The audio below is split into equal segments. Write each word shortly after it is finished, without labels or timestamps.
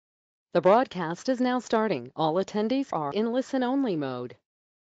The broadcast is now starting. All attendees are in listen-only mode.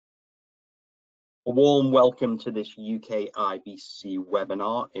 A warm welcome to this UKIBC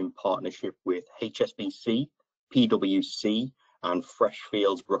webinar in partnership with HSBC, PwC and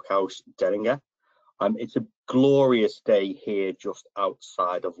Freshfields, Bruckhaus, Deringer. It's a glorious day here just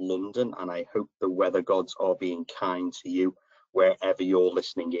outside of London, and I hope the weather gods are being kind to you wherever you're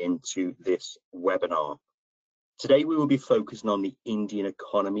listening in to this webinar. Today we will be focusing on the Indian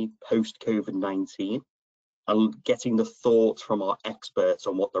economy post-COVID-19 and getting the thoughts from our experts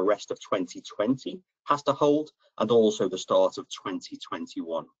on what the rest of 2020 has to hold and also the start of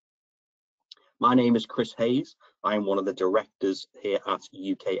 2021. My name is Chris Hayes. I am one of the directors here at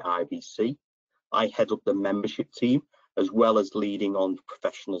UKIBC. I head up the membership team as well as leading on the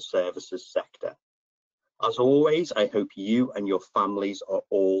professional services sector. As always, I hope you and your families are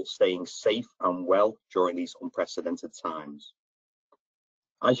all staying safe and well during these unprecedented times.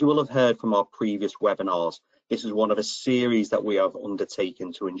 As you will have heard from our previous webinars, this is one of a series that we have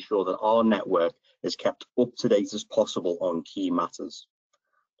undertaken to ensure that our network is kept up to date as possible on key matters.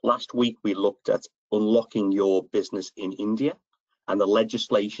 Last week, we looked at unlocking your business in India and the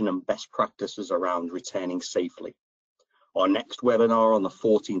legislation and best practices around returning safely. Our next webinar on the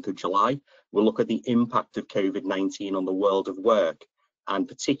 14th of July will look at the impact of COVID-19 on the world of work and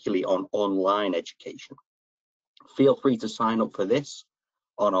particularly on online education. Feel free to sign up for this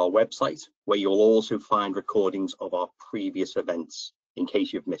on our website, where you'll also find recordings of our previous events in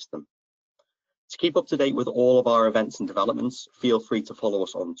case you've missed them. To keep up to date with all of our events and developments, feel free to follow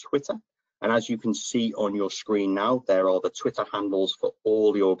us on Twitter. And as you can see on your screen now, there are the Twitter handles for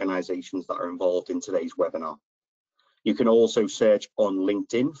all the organisations that are involved in today's webinar. You can also search on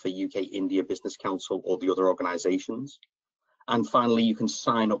LinkedIn for UK India Business Council or the other organisations. And finally, you can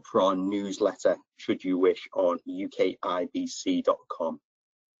sign up for our newsletter, should you wish, on ukibc.com.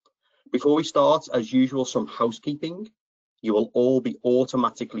 Before we start, as usual, some housekeeping. You will all be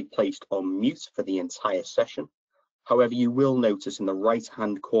automatically placed on mute for the entire session. However, you will notice in the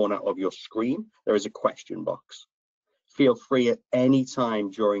right-hand corner of your screen, there is a question box. Feel free at any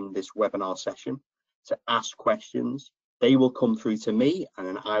time during this webinar session to ask questions. They will come through to me, and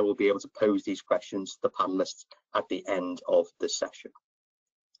then I will be able to pose these questions to the panelists at the end of the session.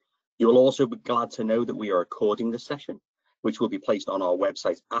 You will also be glad to know that we are recording this session, which will be placed on our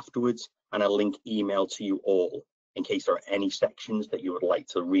website afterwards, and a link emailed to you all in case there are any sections that you would like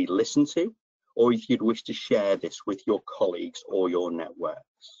to re-listen to, or if you'd wish to share this with your colleagues or your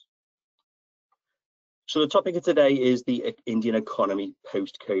networks. So the topic of today is the Indian economy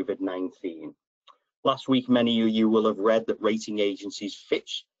post-COVID-19. Last week, many of you will have read that rating agencies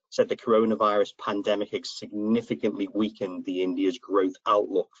Fitch said the coronavirus pandemic has significantly weakened India's growth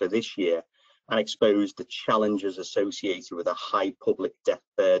outlook for this year and exposed the challenges associated with a high public debt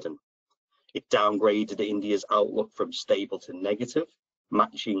burden. It downgraded India's outlook from stable to negative,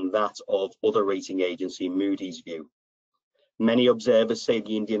 matching that of other rating agency Moody's view. Many observers say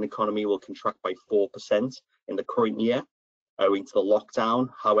the Indian economy will contract by 4% in the current year, owing to the lockdown.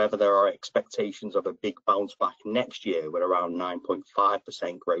 However, there are expectations of a big bounce back next year with around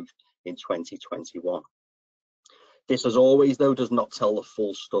 9.5% growth in 2021. This, as always, though, does not tell the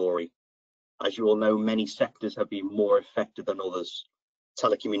full story. As you all know, many sectors have been more affected than others.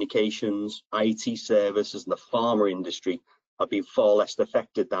 Telecommunications, IT services, and the pharma industry have been far less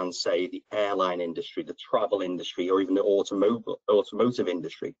affected than, say, the airline industry, the travel industry, or even the automotive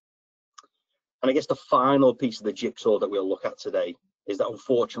industry. And I guess the final piece of the jigsaw that we'll look at today is that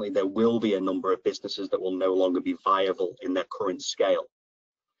unfortunately there will be a number of businesses that will no longer be viable in their current scale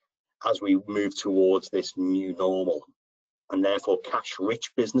as we move towards this new normal. And therefore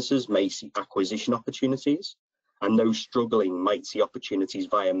cash-rich businesses may see acquisition opportunities, and those struggling might see opportunities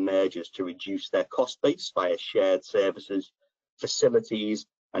via mergers to reduce their cost base via shared services, facilities,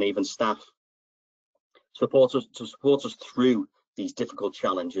 and even staff. To support us through these difficult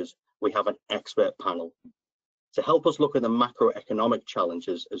challenges, we have an expert panel. To help us look at the macroeconomic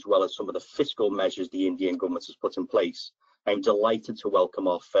challenges as well as some of the fiscal measures the Indian government has put in place, I'm delighted to welcome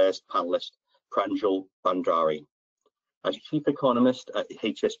our first panelist, Pranjul Bhandari. As Chief Economist at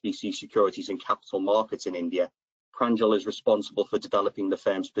HSBC Securities and Capital Markets in India, Pranjul is responsible for developing the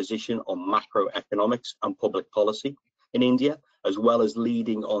firm's position on macroeconomics and public policy in India, as well as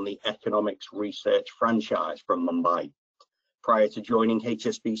leading on the economics research franchise from Mumbai. Prior to joining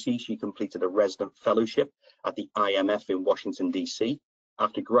HSBC, she completed a resident fellowship at the IMF in Washington, DC,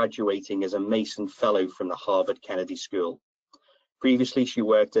 after graduating as a Mason Fellow from the Harvard Kennedy School. Previously, she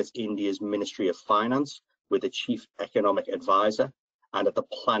worked at India's Ministry of Finance with the Chief Economic Advisor and at the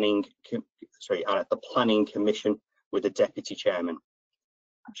Planning Commission with the Deputy Chairman.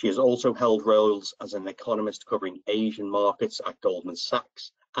 She has also held roles as an economist covering Asian markets at Goldman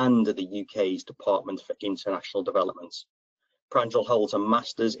Sachs and the UK's Department for International Development. Pranjul holds a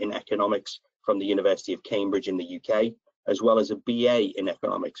Master's in Economics from the University of Cambridge in the UK, as well as a BA in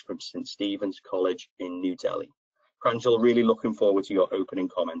Economics from St Stephen's College in New Delhi. Pranjul, really looking forward to your opening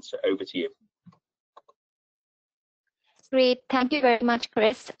comments. So over to you. Great. Thank you very much,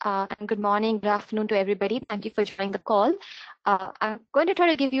 Chris. And good morning, good afternoon to everybody. Thank you for joining the call. I'm going to try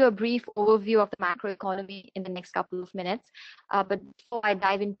to give you a brief overview of the macroeconomy in the next couple of minutes. But before I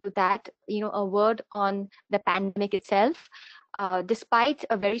dive into that, a word on the pandemic itself. Despite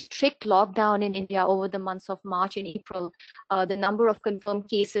a very strict lockdown in India over the months of March and April, the number of confirmed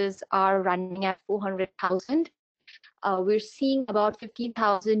cases are running at 400,000. We're seeing about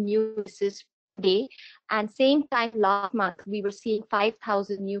 15,000 new cases per day, and same time last month we were seeing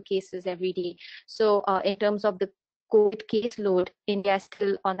 5,000 new cases every day. So in terms of the COVID caseload, India is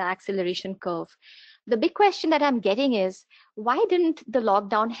still on the acceleration curve. The big question that I'm getting is, why didn't the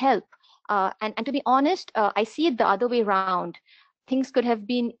lockdown help? And to be honest, I see it the other way around. Things could have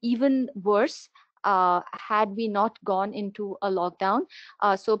been even worse had we not gone into a lockdown.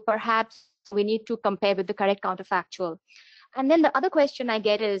 So perhaps we need to compare with the correct counterfactual. And then the other question I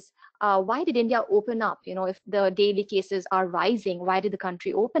get is, why did India open up? If the daily cases are rising, why did the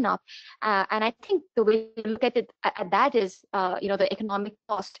country open up? And I think the way to look at it at that is, the economic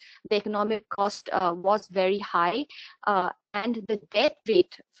cost. The economic cost was very high, and the debt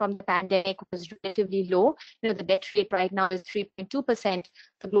rate from the pandemic was relatively low. The debt rate right now is 3.2%.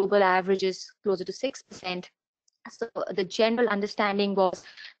 The global average is closer to 6%. So the general understanding was,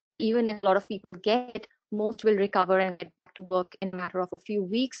 even if a lot of people get it, most will recover and get back to work in a matter of a few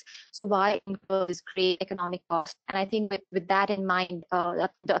weeks. So why incur this great economic cost? And I think with that in mind, the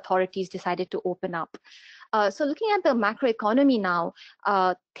authorities decided to open up. So looking at the macroeconomy now,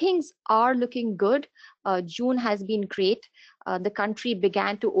 things are looking good. June has been great. The country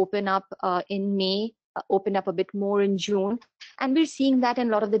began to open up in May, opened up a bit more in June. And we're seeing that in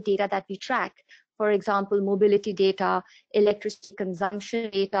a lot of the data that we track. For example, mobility data, electricity consumption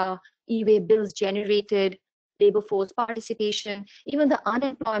data, e-way bills generated, labor force participation. Even the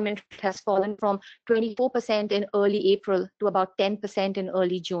unemployment rate has fallen from 24% in early April to about 10% in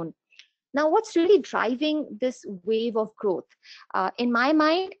early June. Now, what's really driving this wave of growth? In my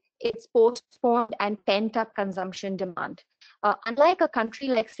mind, it's postponed and pent-up consumption demand. Unlike a country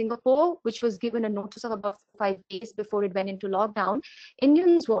like Singapore, which was given a notice of about 5 days before it went into lockdown,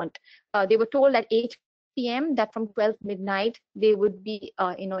 Indians weren't. They were told at 8 p.m. that from 12 midnight they would be,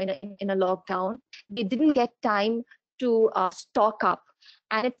 in a lockdown. They didn't get time to stock up,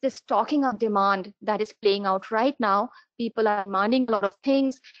 and it's this stocking up demand that is playing out right now. People are demanding a lot of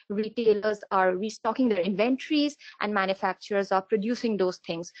things. Retailers are restocking their inventories, and manufacturers are producing those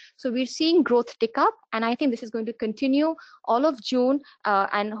things. So we're seeing growth tick up, and I think this is going to continue all of June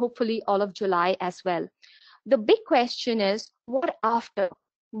and hopefully all of July as well. The big question is, what after?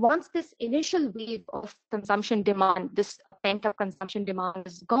 Once this initial wave of consumption demand, this pent-up consumption demand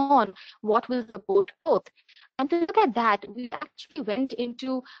is gone, what will support growth? And to look at that, we actually went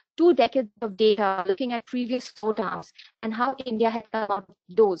into 2 decades of data looking at previous slowdowns and how India had come out of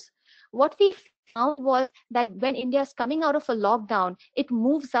those. What we found was that when India is coming out of a lockdown, it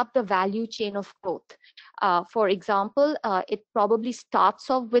moves up the value chain of growth. For example, it probably starts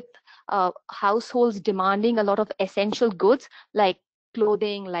off with households demanding a lot of essential goods like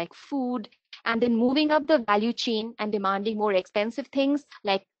clothing, like food, and then moving up the value chain and demanding more expensive things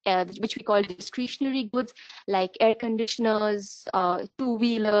like which we call discretionary goods, like air conditioners,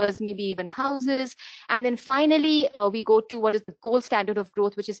 two-wheelers, maybe even houses. And then finally, we go to what is the gold standard of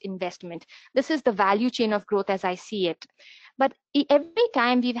growth, which is investment. This is the value chain of growth as I see it. But every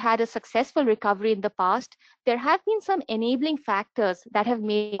time we've had a successful recovery in the past, there have been some enabling factors that have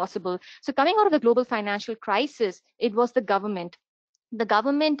made it possible. So coming out of the global financial crisis, it was the government. The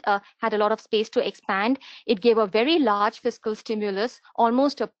government had a lot of space to expand. It gave a very large fiscal stimulus,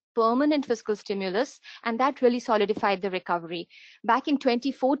 almost a permanent fiscal stimulus, and that really solidified the recovery. Back in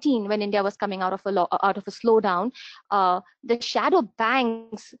 2014, when India was coming out of a slowdown, the shadow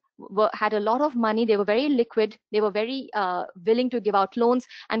banks had a lot of money. They were very liquid. They were very willing to give out loans,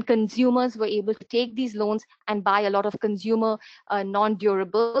 and consumers were able to take these loans and buy a lot of consumer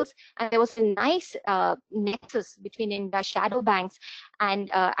non-durables. And there was a nice nexus between India's shadow banks and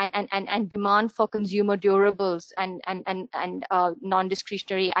demand for consumer durables and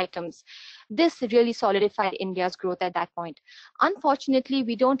non-discretionary items. This really solidified India's growth at that point. Unfortunately,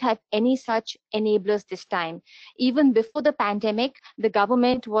 we don't have any such enablers this time. Even before the pandemic, the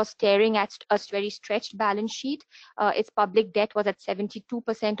government was staring at a very stretched balance sheet. Its public debt was at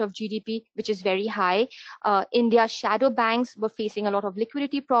 72% of GDP, which is very high. India's shadow banks were facing a lot of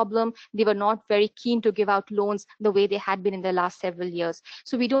liquidity problem. They were not very keen to give out loans the way they had been in the last several years.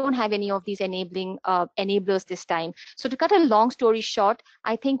 So we don't have any of these enablers this time. So to cut a long story short,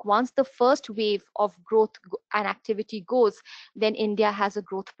 I think once the first wave of growth and activity goes, then India has a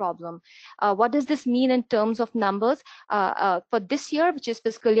growth problem. What does this mean in terms of numbers? For this year, which is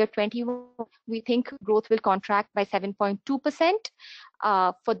fiscal year 21, we think growth will contract by 7.2%.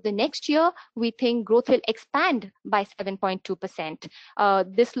 For the next year, we think growth will expand by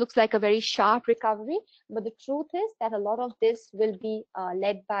 7.2%. This looks like a very sharp recovery, but the truth is that a lot of this will be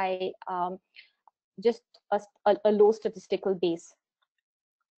led by just a low statistical base.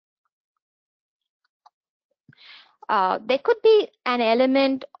 There could be an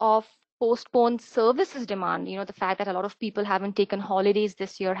element of postponed services demand, the fact that a lot of people haven't taken holidays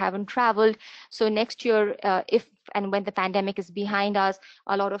this year, haven't traveled. So next year, if and when the pandemic is behind us,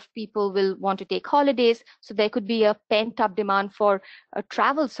 a lot of people will want to take holidays. So there could be a pent-up demand for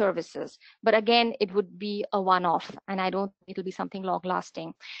travel services. But again, it would be a one-off, and I don't think it'll be something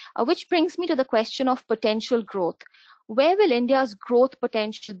long-lasting. Which brings me to the question of potential growth. Where will India's growth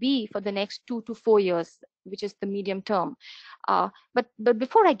potential be for the next 2 to 4 years, which is the medium term? But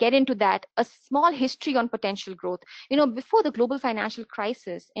before I get into that, a small history on potential growth. Before the global financial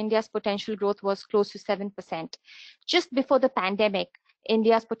crisis, India's potential growth was close to 7%. Just before the pandemic,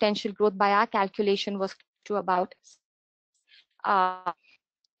 India's potential growth by our calculation was to about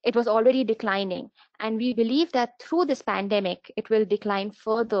it was already declining. And we believe that through this pandemic, it will decline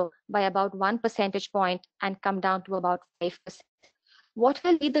further by about 1 percentage point and come down to about 5%. What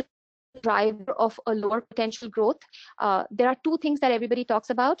will be the driver of a lower potential growth? There are two things that everybody talks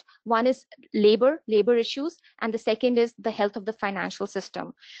about. One is labor issues, and the second is the health of the financial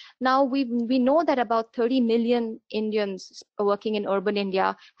system. Now, we know that about 30 million Indians working in urban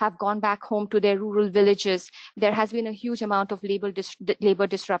India have gone back home to their rural villages. There has been a huge amount of labor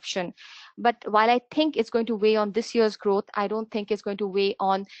disruption. But while I think it's going to weigh on this year's growth, I don't think it's going to weigh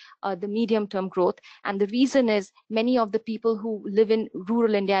on the medium-term growth. And the reason is many of the people who live in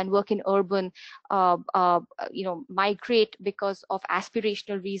rural India and work in urban, migrate because of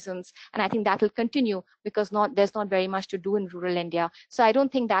aspirational reasons, and I think that will continue because there's not very much to do in rural India. So I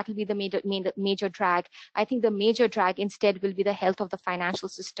don't think that will be the major drag. I think the major drag instead will be the health of the financial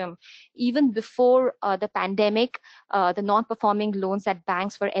system. Even before the pandemic, the non-performing loans at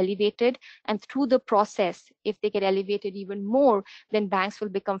banks were elevated, and through the process, if they get elevated even more, then banks will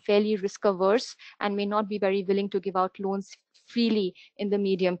become fairly risk averse and may not be very willing to give out loans freely in the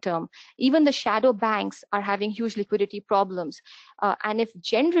medium term. Even the shadow banks are having huge liquidity problems. And if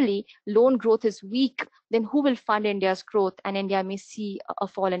generally loan growth is weak, then who will fund India's growth? And India may see a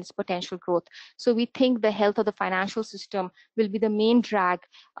fall in its potential growth. So we think the health of the financial system will be the main drag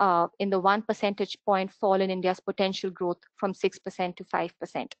in the 1 percentage point fall in India's potential growth from 6% to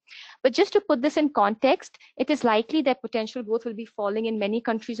 5%. But just to put this in context, it is likely that potential growth will be falling in many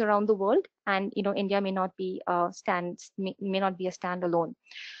countries around the world, and India may not be a standalone.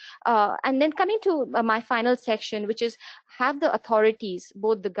 And then coming to my final section, which is, have the authorities,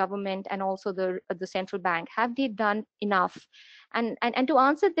 both the government and also the central bank, have they done enough? And to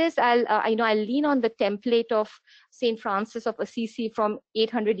answer this, I'll lean on the template of Saint Francis of Assisi from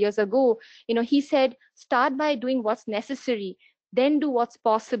 800 years ago. He said, start by doing what's necessary, then do what's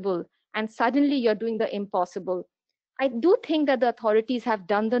possible, and suddenly you're doing the impossible. I do think that the authorities have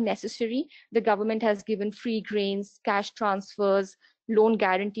done the necessary. The government has given free grains, cash transfers, loan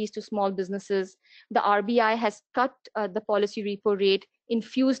guarantees to small businesses. The RBI has cut the policy repo rate,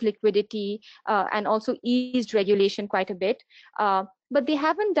 infused liquidity, and also eased regulation quite a bit. But they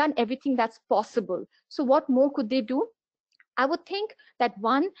haven't done everything that's possible. So what more could they do? I would think that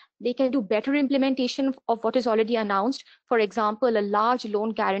one, they can do better implementation of what is already announced. For example, a large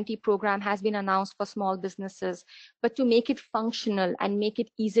loan guarantee program has been announced for small businesses, but to make it functional and make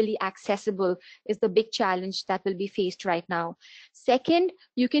it easily accessible is the big challenge that will be faced right now. Second,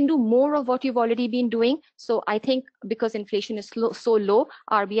 you can do more of what you've already been doing. So I think because inflation is so low,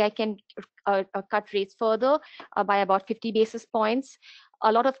 RBI can cut rates further by about 50 basis points.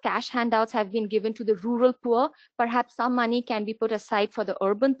 a lot of cash handouts have been given to the rural poor. Perhaps some money can be put aside for the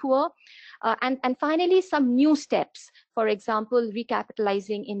urban poor. And finally, some new steps. For example,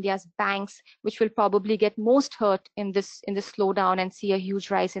 recapitalizing India's banks, which will probably get most hurt in this slowdown and see a huge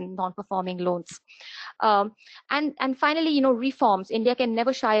rise in non-performing loans. And finally, reforms. India can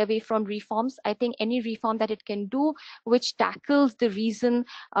never shy away from reforms. I think any reform that it can do, which tackles the reason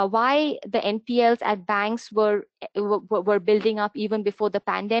why the NPLs at banks were building up even before the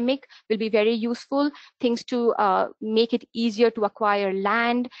pandemic, will be very useful. Things to make it easier to acquire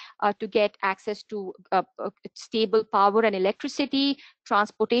land, to get access to stable power and electricity,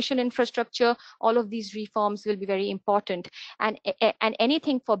 transportation infrastructure. All of these reforms will be very important. And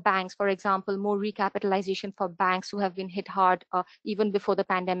anything for banks, for example, more recapitalization for banks who have been hit hard even before the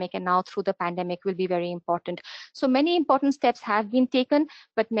pandemic and now through the pandemic, will be very important. So many important steps have been taken,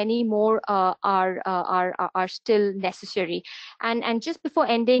 but many more are still necessary. And just before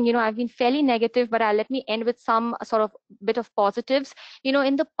ending, I've been fairly negative, but let me end with some sort of bit of positives.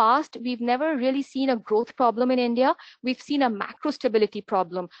 In the past, we've never really seen a growth problem in India. We've seen a macro stability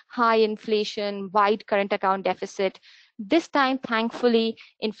problem, high inflation, wide current account deficit. This time, thankfully,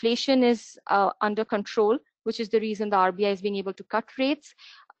 inflation is under control, which is the reason the RBI is being able to cut rates.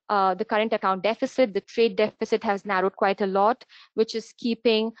 The current account deficit, the trade deficit has narrowed quite a lot, which is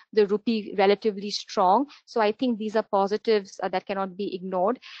keeping the rupee relatively strong. So I think these are positives that cannot be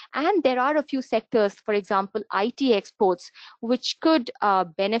ignored. And there are a few sectors, for example, IT exports, which could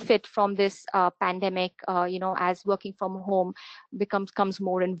benefit from this pandemic, as working from home comes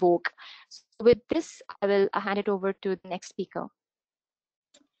more in vogue. So with this, I will hand it over to the next speaker.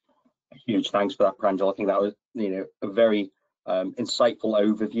 Huge thanks for that, Pranjul. I think that was, a very insightful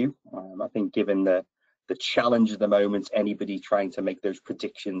overview. I think given the challenge at the moment, anybody trying to make those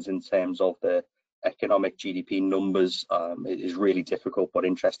predictions in terms of the economic GDP numbers is really difficult, but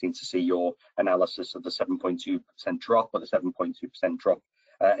interesting to see your analysis of the 7.2% drop, or the 7.2% drop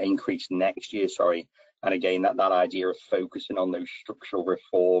increase next year, And again, that idea of focusing on those structural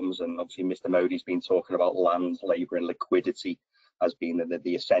reforms, and obviously Mr. Modi's been talking about land, labour and liquidity as being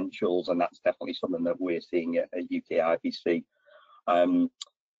the essentials, and that's definitely something that we're seeing at UKIBC. I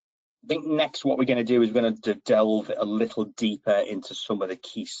think next what we're going to do is we're going to delve a little deeper into some of the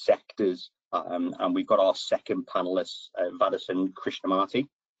key sectors, and we've got our second panelist, Vaidison Krishnamurty.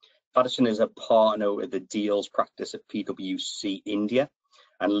 Vaidison is a partner with the deals practice at PwC India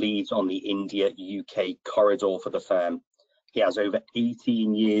and leads on the India-UK corridor for the firm. He has over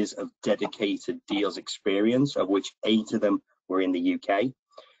 18 years of dedicated deals experience, of which 8 of them were in the UK.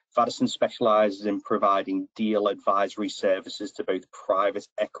 Vaidison specialises in providing deal advisory services to both private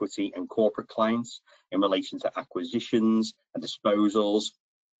equity and corporate clients in relation to acquisitions and disposals.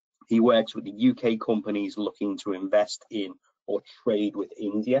 He works with the UK companies looking to invest in or trade with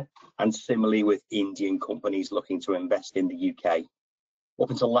India, and similarly with Indian companies looking to invest in the UK. Up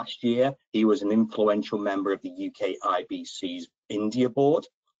until last year, he was an influential member of the UKIBC's India board.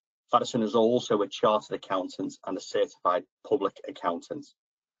 Vaidison is also a chartered accountant and a certified public accountant.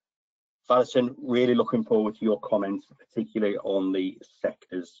 Vaidison, really looking forward to your comments, particularly on the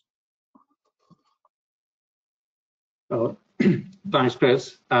sectors. Thanks,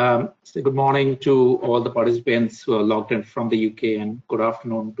 Chris. So good morning to all the participants who are logged in from the UK, and good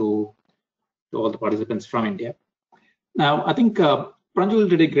afternoon to all the participants from India. Now, I think Pranjul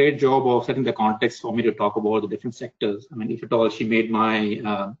did a great job of setting the context for me to talk about the different sectors. I mean, if at all, she made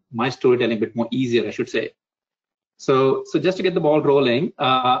my my storytelling a bit more easier, I should say. So just to get the ball rolling,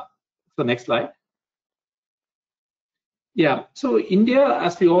 so next slide. Yeah, so India,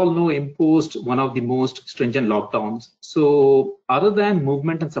 as we all know, imposed one of the most stringent lockdowns. So other than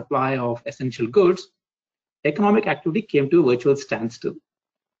movement and supply of essential goods, economic activity came to a virtual standstill.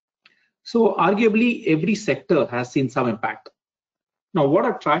 So arguably, every sector has seen some impact. Now, what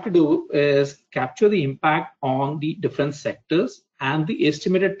I've tried to do is capture the impact on the different sectors and the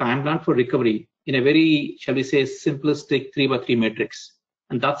estimated timeline for recovery in a very, shall we say, simplistic 3x3 matrix.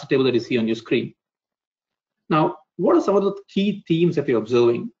 And that's the table that you see on your screen. Now, what are some of the key themes that we're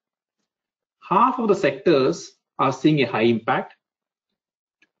observing? Half of the sectors are seeing a high impact.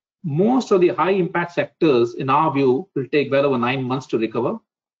 Most of the high impact sectors, in our view, will take well over 9 months to recover.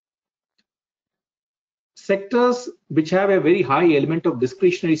 Sectors which have a very high element of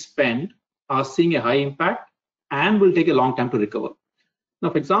discretionary spend are seeing a high impact and will take a long time to recover. Now,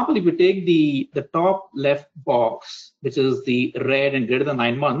 for example, if you take the top left box, which is the red and greater than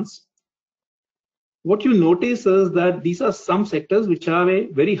 9 months, what you notice is that these are some sectors which have a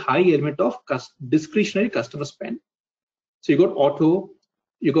very high element of discretionary customer spend. So you got auto,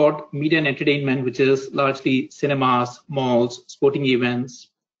 You got media and entertainment, which is largely cinemas, malls, sporting events.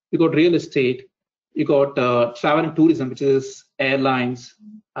 You got real estate. You got travel and tourism, which is airlines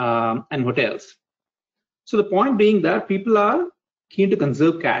and hotels. So the point being that people are keen to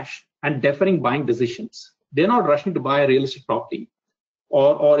conserve cash and deferring buying decisions. They're not rushing to buy a real estate property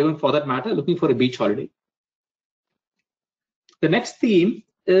or even for that matter, looking for a beach holiday. The next theme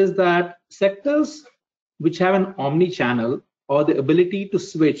is that sectors which have an omni-channel or the ability to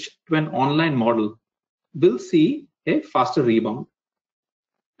switch to an online model will see a faster rebound.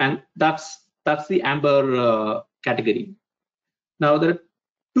 And that's the amber category. Now, there are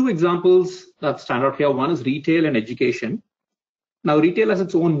two examples that stand out here. One is retail and education. Now, retail has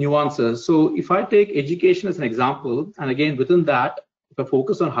its own nuances. So if I take education as an example, and again, within that, if I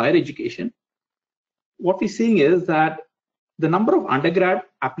focus on higher education, what we're seeing is that the number of undergrad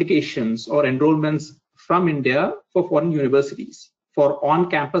applications or enrollments from India for foreign universities for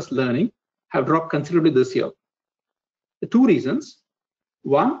on-campus learning have dropped considerably this year. The two reasons: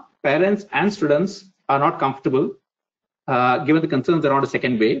 one, parents and students are not comfortable given the concerns around a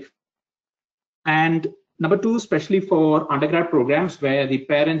second wave. And number two, especially for undergrad programs where the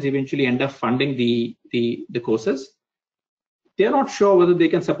parents eventually end up funding the courses, they're not sure whether they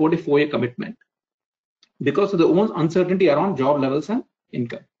can support a 4-year commitment because of the own uncertainty around job levels and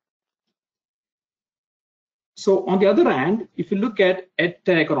income. So on the other hand, if you look at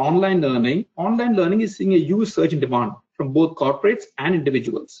EdTech or online learning is seeing a huge surge in demand from both corporates and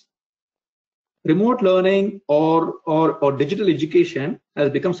individuals. Remote learning or digital education has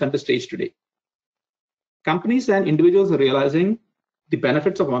become center stage today. Companies and individuals are realizing the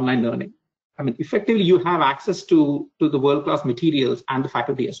benefits of online learning. I mean, effectively, you have access to the world-class materials and the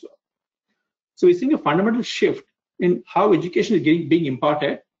faculty as well. So we're seeing a fundamental shift in how education is being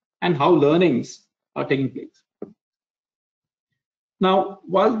imparted and how learnings are taking place. Now,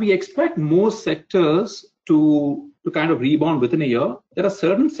 while we expect most sectors to kind of rebound within a year, there are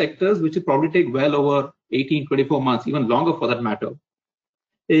certain sectors which will probably take well over 18, 24 months, even longer for that matter.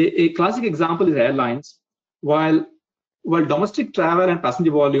 A classic example is airlines. While domestic travel and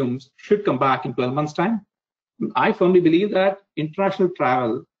passenger volumes should come back in 12 months' time, I firmly believe that international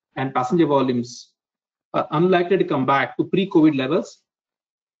travel and passenger volumes are unlikely to come back to pre-COVID levels,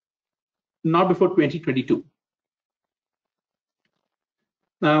 not before 2022.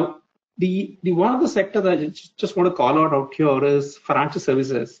 Now, the one of the sector that I just want to call out here is financial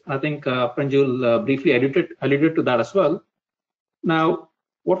services. I think Pranjul briefly alluded to that as well. Now,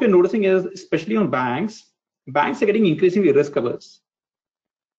 what we're noticing is, especially on banks are getting increasingly risk averse.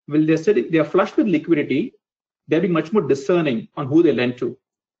 Well, they are flushed with liquidity. They're being much more discerning on who they lend to,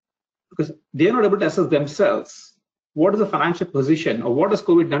 because they're not able to assess themselves what is the financial position or what has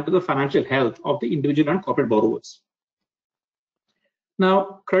COVID done to the financial health of the individual and corporate borrowers.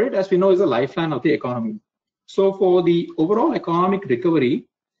 Now, credit, as we know, is a lifeline of the economy. So for the overall economic recovery,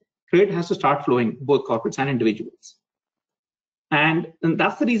 credit has to start flowing, both corporates and individuals. And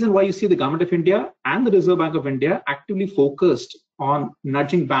that's the reason why you see the Government of India and the Reserve Bank of India actively focused on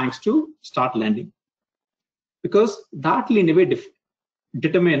nudging banks to start lending, because that will in a way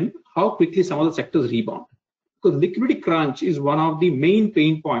determine how quickly some of the sectors rebound. Because liquidity crunch is one of the main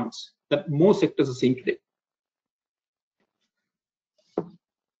pain points that most sectors are seeing today.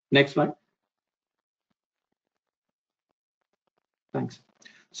 Next slide. Thanks.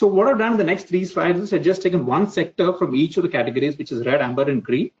 So what I've done in the next 3 slides is I've just taken one sector from each of the categories, which is red, amber, and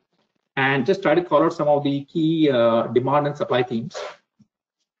green, and just try to call out some of the key demand and supply themes.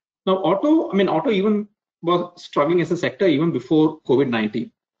 Now, auto even was struggling as a sector even before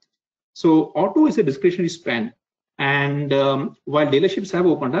COVID-19. So auto is a discretionary spend, and while dealerships have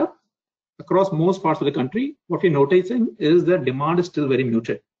opened up across most parts of the country, what we're noticing is that demand is still very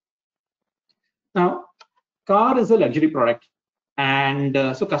muted. Now, car is a luxury product, and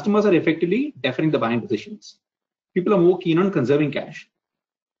so customers are effectively deferring the buying decisions. People are more keen on conserving cash.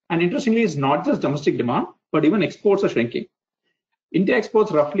 And interestingly, it's not just domestic demand, but even exports are shrinking. India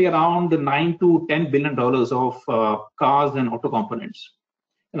exports roughly around $9 to $10 billion of cars and auto components,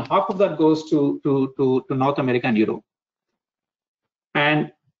 and half of that goes to North America and Europe.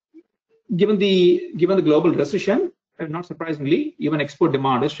 And given the global recession, not surprisingly, even export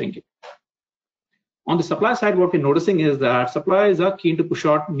demand is shrinking. On the supply side, what we're noticing is that suppliers are keen to push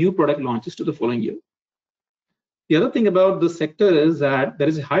out new product launches to the following year. The other thing about this sector is that there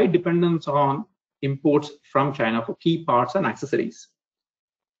is a high dependence on imports from China for key parts and accessories.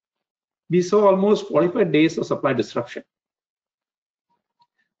 We saw almost 45 days of supply disruption.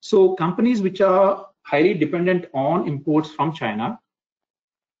 So companies which are highly dependent on imports from China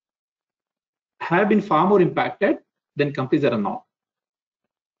have been far more impacted than companies that are not.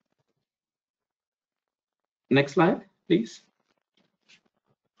 Next slide, please.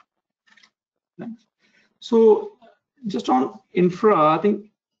 Thanks. So just on infra, I think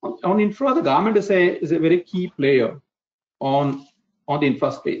on infra, the government is a very key player on the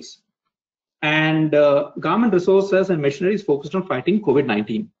infra space. And government resources and machinery is focused on fighting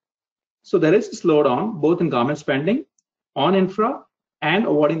COVID-19. So there is a slowdown both in government spending on infra and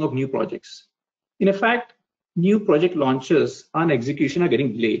awarding of new projects. In effect, new project launches and execution are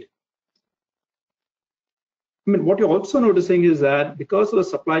getting delayed. I mean, what you're also noticing is that because of the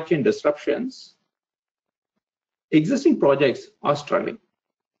supply chain disruptions, existing projects are struggling.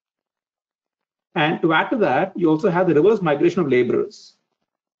 And to add to that, you also have the reverse migration of laborers.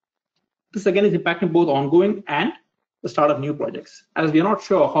 This again is impacting both ongoing and the start of new projects, as we are not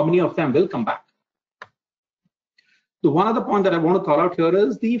sure how many of them will come back. The one other point that I want to call out here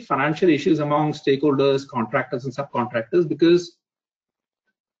is the financial issues among stakeholders, contractors, and subcontractors, because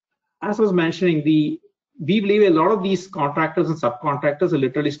as I was mentioning, we believe a lot of these contractors and subcontractors are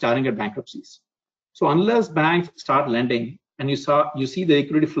literally staring at bankruptcies. So unless banks start lending and you see the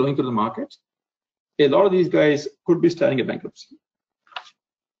liquidity flowing through the markets, a lot of these guys could be staring at bankruptcy.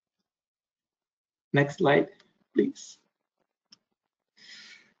 Next slide, please.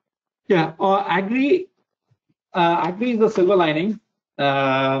 Yeah, agri is the silver lining.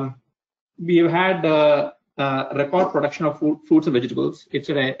 We have had record production of fruits and vegetables. It's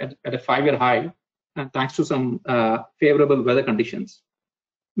at a 5-year high, and thanks to some favorable weather conditions.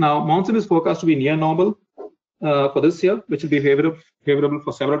 Now, monsoon is forecast to be near normal for this year, which will be favorable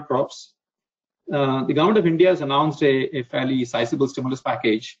for several crops. The government of India has announced a fairly sizable stimulus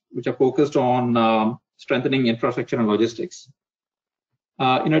package, which are focused on strengthening infrastructure and logistics.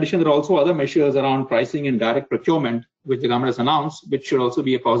 In addition, there are also other measures around pricing and direct procurement, which the government has announced, which should also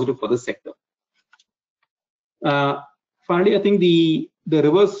be a positive for this sector. Finally, I think the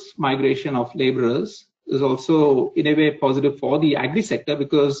reverse migration of laborers is also in a way positive for the agri sector,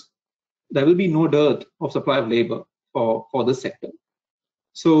 because there will be no dearth of supply of labor for this sector.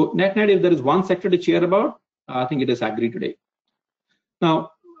 So net, if there is one sector to cheer about, I think it is agri today.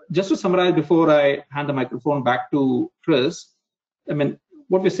 Now, just to summarize before I hand the microphone back to Chris, I mean,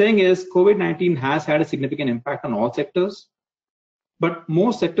 what we're saying is COVID-19 has had a significant impact on all sectors, but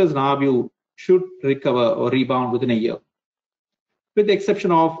most sectors in our view should recover or rebound within a year, with the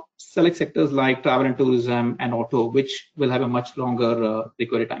exception of select sectors like travel and tourism and auto, which will have a much longer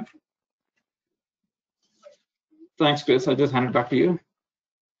recovery time frame. Thanks, Chris. I'll just hand it back to you.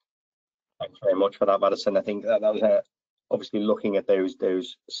 Thanks very much for that, Vaidison. I think that was obviously looking at those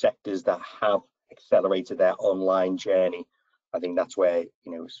sectors that have accelerated their online journey. I think that's where,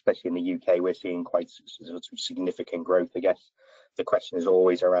 you know, especially in the UK, we're seeing quite sort of significant growth. I guess the question is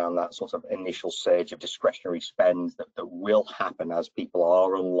always around that sort of initial surge of discretionary spend that will happen as people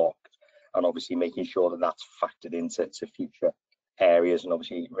are unlocked, and obviously making sure that that's factored into future areas. And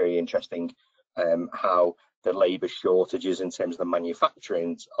obviously very interesting how the labour shortages in terms of the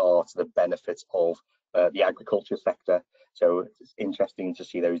manufacturing are to the benefit of the agriculture sector. So it's interesting to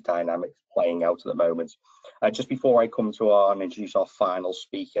see those dynamics playing out at the moment. Just before I come to and introduce our final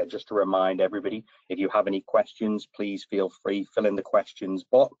speaker, just to remind everybody, if you have any questions, please feel free, fill in the questions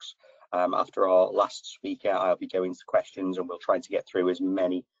box. After our last speaker, I'll be going to questions and we'll try to get through as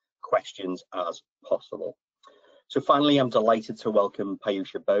many questions as possible. So finally, I'm delighted to welcome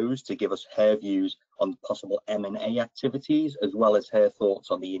Piusha Bose to give us her views on possible M&A activities, as well as her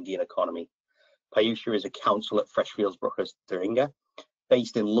thoughts on the Indian economy. Piusha is a counsel at Freshfields, Bruckhaus, Deringer,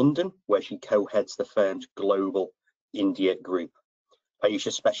 based in London, where she co-heads the firm's global India group.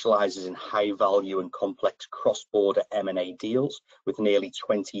 Piusha specialises in high-value and complex cross-border M&A deals with nearly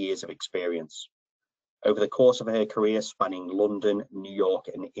 20 years of experience. Over the course of her career spanning London, New York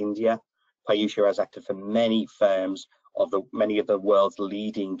and India, Piusha has acted for many firms many of the world's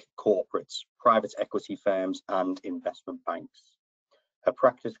leading corporates, private equity firms and investment banks. Her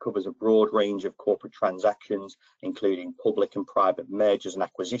practice covers a broad range of corporate transactions, including public and private mergers and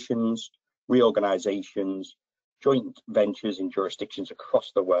acquisitions, reorganisations, joint ventures in jurisdictions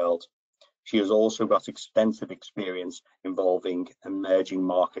across the world. She has also got extensive experience involving emerging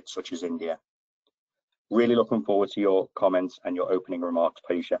markets such as India. Really looking forward to your comments and your opening remarks,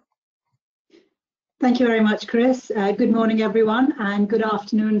 Piusha. Thank you very much, Chris. Good morning, everyone, and good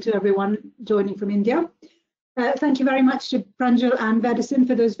afternoon to everyone joining from India. Thank you very much to Pranjul and Vaidison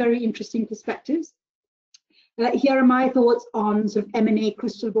for those very interesting perspectives. Here are my thoughts on sort of M&A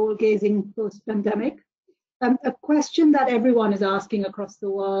crystal ball gazing post-pandemic. A question that everyone is asking across the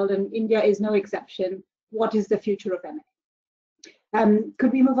world, and India is no exception: what is the future of M&A?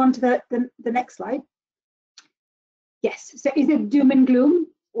 Could we move on to the next slide? Yes. So is it doom and gloom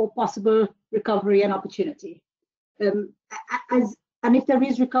or possible recovery and opportunity. And if there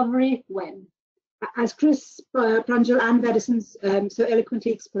is recovery, when? As Chris, Pranjul and Vaidison so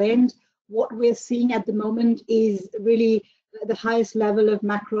eloquently explained, what we're seeing at the moment is really the highest level of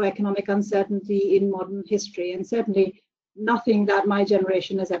macroeconomic uncertainty in modern history, and certainly nothing that my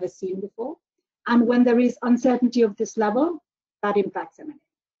generation has ever seen before. And when there is uncertainty of this level, that impacts M&A.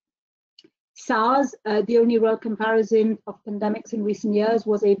 SARS, the only real comparison of pandemics in recent years,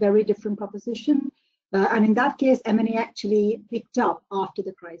 was a very different proposition. And in that case, M&A actually picked up after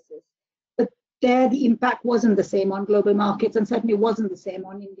the crisis. But there, the impact wasn't the same on global markets, and certainly wasn't the same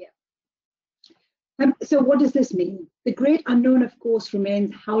on India. So what does this mean? The great unknown, of course,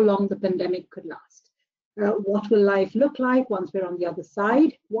 remains how long the pandemic could last. What will life look like once we're on the other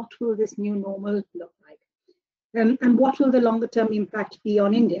side? What will this new normal look like? And what will the longer term impact be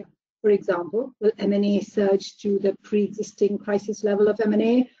on India? For example, will M&A surge to the pre-existing crisis level of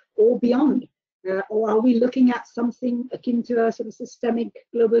M&A or beyond? Or are we looking at something akin to a sort of systemic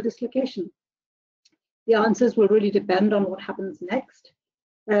global dislocation? The answers will really depend on what happens next.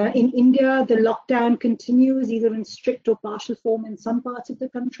 In India, the lockdown continues either in strict or partial form in some parts of the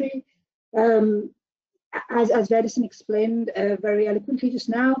country. As Vaidison explained very eloquently just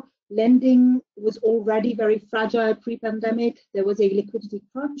now, lending was already very fragile pre-pandemic. There was a liquidity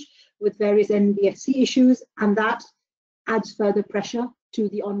crunch with various NBFC issues, and that adds further pressure to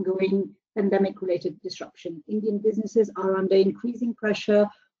the ongoing pandemic-related disruption. Indian businesses are under increasing pressure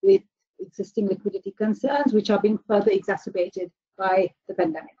with existing liquidity concerns, which are being further exacerbated by the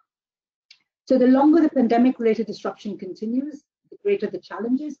pandemic. So the longer the pandemic-related disruption continues, the greater the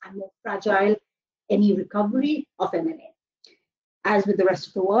challenges and more fragile any recovery of M&A. As with the rest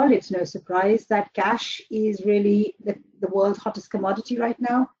of the world, it's no surprise that cash is really the world's hottest commodity right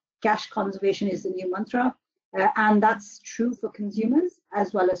now. Cash conservation is the new mantra, and that's true for consumers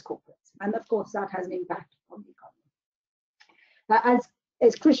as well as corporates. And of course, that has an impact on the economy.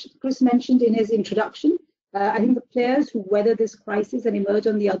 As Chris mentioned in his introduction, I think the players who weather this crisis and emerge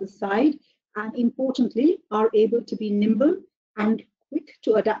on the other side, and importantly, are able to be nimble and quick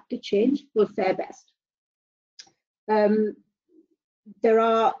to adapt to change, will fare best. There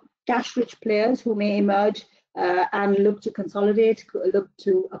are cash-rich players who may emerge and look to consolidate, look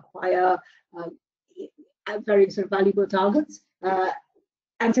to acquire very sort of valuable targets.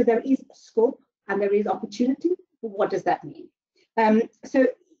 And so there is scope and there is opportunity. What does that mean? So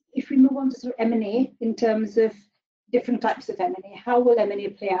if we move on to sort of M&A in terms of different types of M&A, how will M&A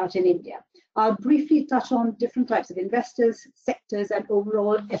play out in India? I'll briefly touch on different types of investors, sectors, and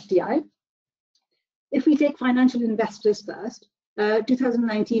overall FDI. If we take financial investors first,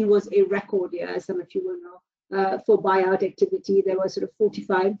 2019 was a record year, as some of you will know, for buyout activity. There were sort of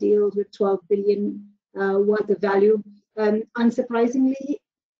 45 deals with 12 billion worth of value. Unsurprisingly,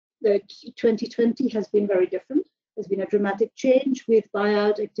 the 2020 has been very different. There's been a dramatic change with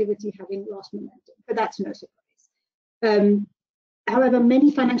buyout activity having lost momentum, but that's no surprise. However,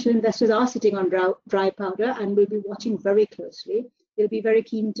 many financial investors are sitting on dry powder and will be watching very closely. They'll be very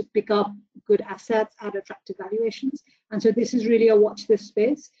keen to pick up good assets at attractive valuations. And so this is really a watch this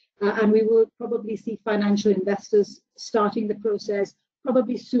space. And we will probably see financial investors starting the process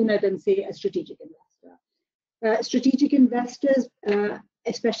probably sooner than, say, a strategic investor. Strategic investors,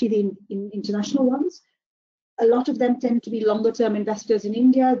 especially the international ones, a lot of them tend to be longer term investors in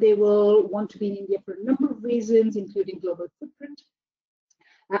India. They will want to be in India for a number of reasons, including global footprint.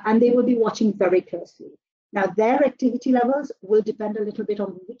 And they will be watching very closely. Now, their activity levels will depend a little bit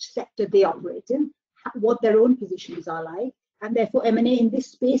on which sector they operate in, what their own positions are like, and therefore M&A in this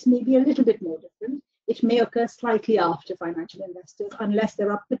space may be a little bit more different. It may occur slightly after financial investors, unless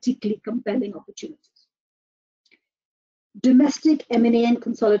there are particularly compelling opportunities. Domestic M&A and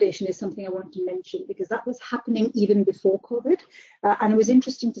consolidation is something I want to mention because that was happening even before COVID, and it was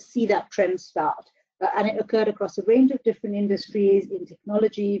interesting to see that trend start. And it occurred across a range of different industries in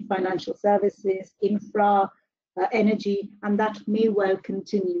technology, financial services, infra, energy, and that may well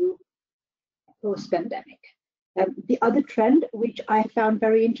continue post-pandemic. The other trend, which I found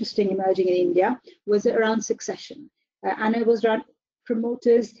very interesting emerging in India, was around succession. And it was around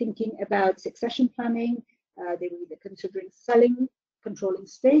promoters thinking about succession planning. They were either considering selling, controlling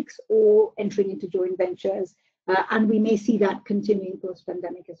stakes, or entering into joint ventures. And we may see that continuing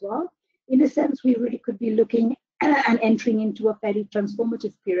post-pandemic as well. In a sense, we really could be looking and entering into a fairly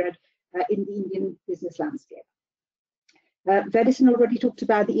transformative period in the Indian business landscape. Vaidison already talked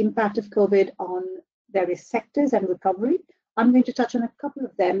about the impact of COVID on various sectors and recovery. I'm going to touch on a couple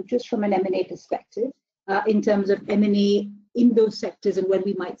of them just from an M&A perspective in terms of M&A in those sectors and when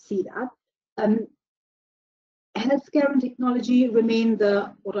we might see that. Healthcare and technology remain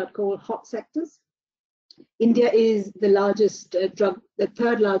what I'd call hot sectors. India is the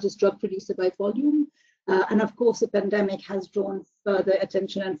third largest drug producer by volume. And of course, the pandemic has drawn further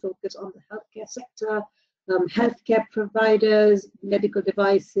attention and focus on the healthcare sector. Healthcare providers, medical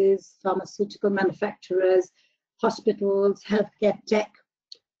devices, pharmaceutical manufacturers, hospitals, healthcare tech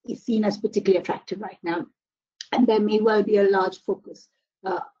is seen as particularly attractive right now. And there may well be a large focus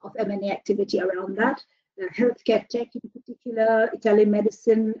of M&A activity around that. Healthcare tech in particular,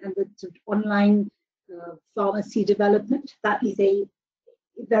 telemedicine, and the sort of online pharmacy development, that is a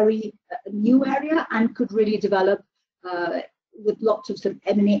very new area and could really develop with lots of sort of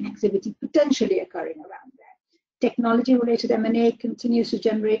M&A activity potentially occurring around there. Technology-related M&A continues to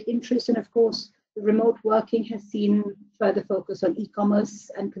generate interest, and of course, the remote working has seen further focus on e-commerce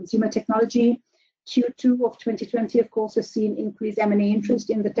and consumer technology. Q2 of 2020, of course, has seen increased M&A interest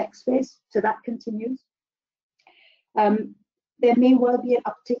in the tech space, so that continues. There may well be an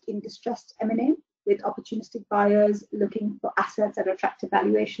uptick in distressed M&A, with opportunistic buyers looking for assets at attractive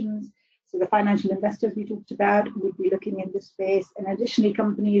valuations. So the financial investors we talked about would be looking in this space, and additionally,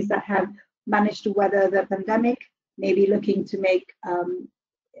 companies that have managed to weather the pandemic may be looking to make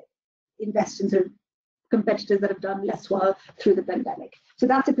investments in competitors that have done less well through the pandemic. So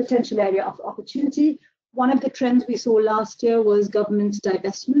that's a potential area of opportunity. One of the trends we saw last year was government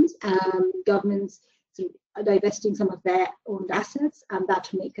divestments, governments divesting some of their owned assets, and that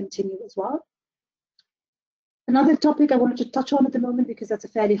may continue as well. Another topic I wanted to touch on at the moment, because that's a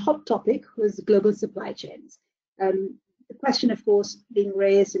fairly hot topic, was global supply chains. The question, of course, being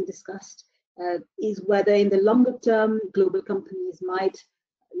raised and discussed is whether in the longer term, global companies might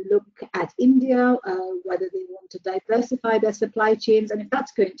look at India, whether they want to diversify their supply chains, and if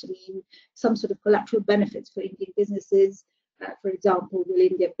that's going to mean some sort of collateral benefits for Indian businesses. For example, will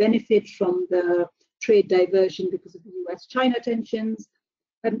India benefit from the trade diversion because of the US-China tensions?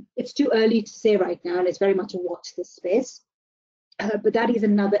 It's too early to say right now, and it's very much a watch this space. But that is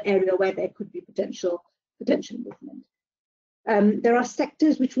another area where there could be potential movement. There are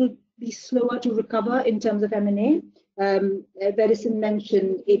sectors which will be slower to recover in terms of M&A. Vaidison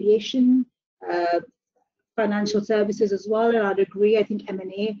mentioned aviation, financial services as well, and I'd agree. I think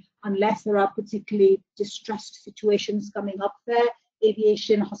M&A, unless there are particularly distressed situations coming up there,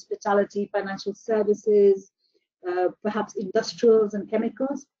 aviation, hospitality, financial services, perhaps industrials and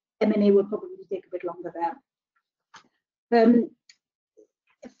chemicals, M&A will probably take a bit longer there.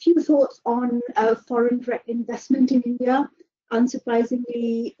 A few thoughts on foreign direct investment in India.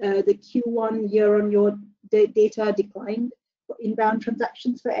 Unsurprisingly, the Q1 year-on-year data declined for inbound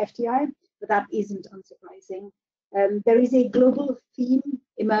transactions for FDI, but that isn't unsurprising. There is a global theme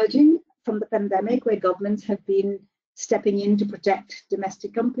emerging from the pandemic where governments have been stepping in to protect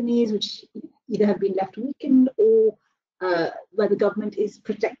domestic companies, which either have been left weakened or where the government is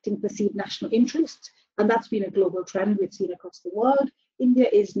protecting perceived national interests. And that's been a global trend we've seen across the world. India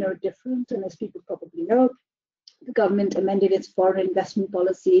is no different, and as people probably know, the government amended its foreign investment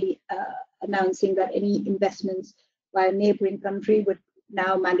policy, announcing that any investments by a neighboring country would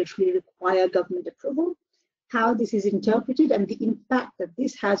now mandatorily require government approval. How this is interpreted and the impact that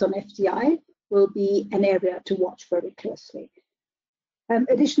this has on FDI will be an area to watch very closely.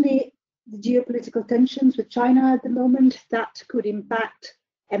 Additionally, the geopolitical tensions with China at the moment, that could impact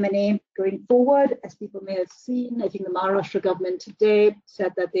M&A going forward. As people may have seen, I think the Maharashtra government today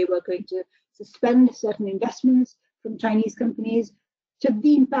said that they were going to suspend certain investments from Chinese companies. So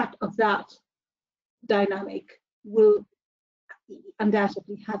the impact of that dynamic will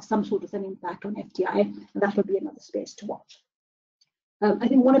undoubtedly have some sort of an impact on FDI, and that will be another space to watch. I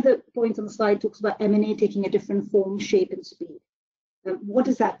think one of the points on the slide talks about M&A taking a different form, shape, and speed. What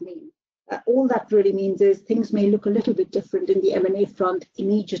does that mean? All that really means is things may look a little bit different in the M&A front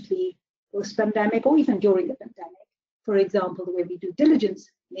immediately post-pandemic or even during the pandemic. For example, the way we do diligence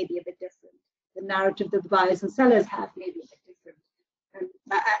may be a bit different. The narrative that the buyers and sellers have may be a bit different.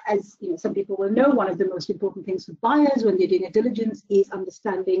 As you know, some people will know, one of the most important things for buyers when they're doing a diligence is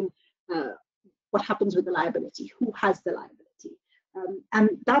understanding what happens with the liability, who has the liability. And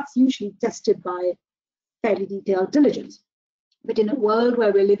that's usually tested by fairly detailed diligence. But in a world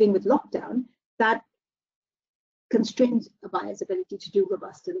where we're living with lockdown, that constrains a buyer's ability to do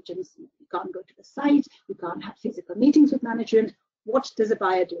robust diligence. You can't go to the site, you can't have physical meetings with management. What does a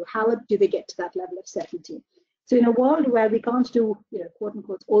buyer do? How do they get to that level of certainty? So in a world where we can't do, quote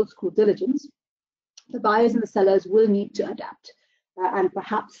unquote, old school diligence, the buyers and the sellers will need to adapt. And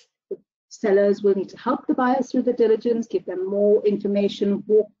perhaps the sellers will need to help the buyers through the diligence, give them more information,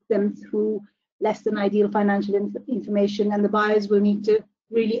 walk them through less than ideal financial information, and the buyers will need to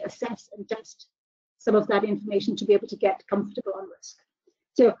really assess and test some of that information to be able to get comfortable on risk.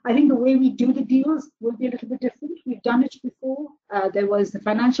 So I think the way we do the deals will be a little bit different. We've done it before. There was the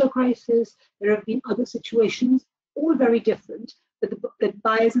financial crisis. There have been other situations, all very different, but the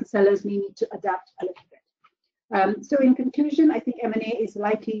buyers and sellers may need to adapt a little bit. So in conclusion, I think M&A is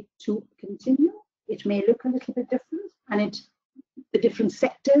likely to continue. It may look a little bit different, and the different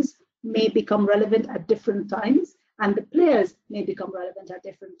sectors may become relevant at different times, and the players may become relevant at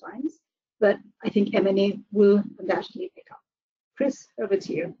different times. But I think M&A will undoubtedly pick up. Chris, over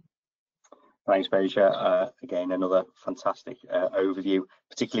to you. Thanks, Piusha. Again, another fantastic overview,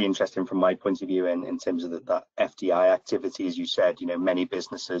 particularly interesting from my point of view in terms of that FDI activity. As you said, many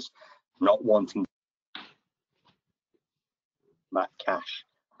businesses not wanting that cash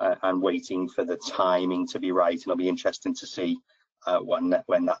and waiting for the timing to be right. And it'll be interesting to see when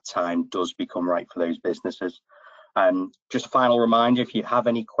that time does become right for those businesses. Just a final reminder, if you have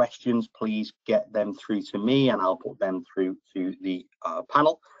any questions, please get them through to me and I'll put them through to the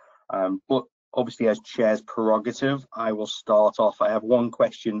panel. But obviously, as chair's prerogative, I will start off. I have one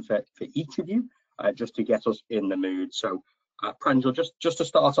question for each of you, just to get us in the mood. So Pranjul, just to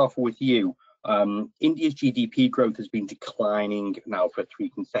start off with you, India's GDP growth has been declining now for 3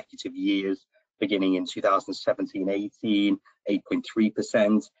 consecutive years, beginning in 2017-18,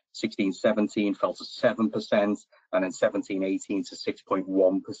 8.3%, 16-17 fell to 7%, and then 17-18 to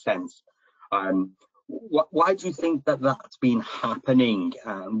 6.1%. Why do you think that that's been happening,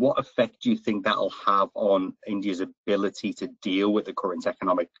 and what effect do you think that'll have on India's ability to deal with the current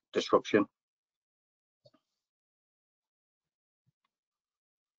economic disruption?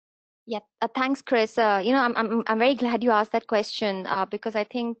 Yeah, thanks, Chris. I'm very glad you asked that question because I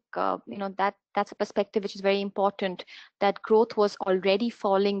think that's a perspective which is very important. That growth was already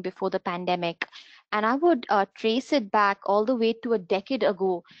falling before the pandemic, and I would trace it back all the way to a decade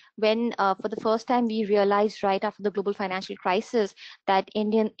ago, when for the first time we realized right after the global financial crisis that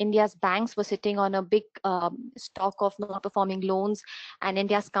India's banks were sitting on a big stock of non-performing loans, and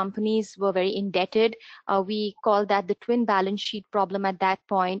India's companies were very indebted. We call that the twin balance sheet problem at that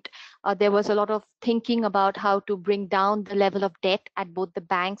point. There was a lot of thinking about how to bring down the level of debt at both the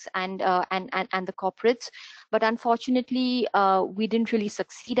banks and the corporates, but unfortunately we didn't really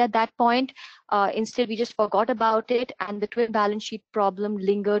succeed at that point. Instead, we just forgot about it, and the twin balance sheet problem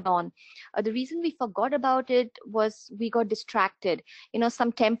lingered on. The reason we forgot about it was we got distracted.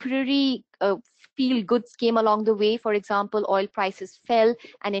 Some temporary feel goods came along the way. For example, oil prices fell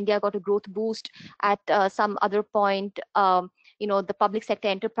and India got a growth boost. At some other point, the public sector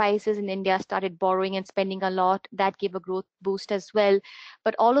enterprises in India started borrowing and spending a lot. That gave a growth boost as well.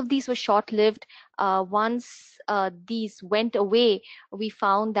 But all of these were short-lived. Once these went away, we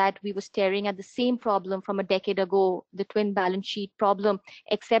found that we were staring at the same problem from a decade ago, the twin balance sheet problem,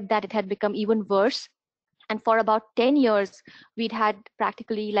 except that it had become even worse. And for about 10 years, we'd had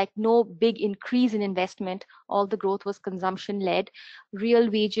practically no big increase in investment. All the growth was consumption-led. Real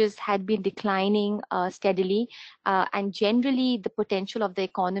wages had been declining steadily, and generally the potential of the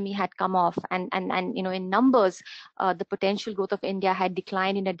economy had come off. And in numbers, the potential growth of India had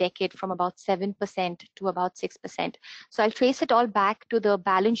declined in a decade from about 7% to about 6%. So I'll trace it all back to the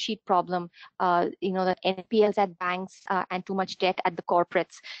balance sheet problem, the NPLs at banks and too much debt at the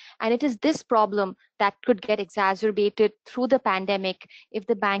corporates. And it is this problem that could get exacerbated through the pandemic if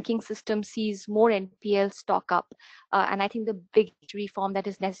the banking system sees more NPL stock up. And I think the big reform that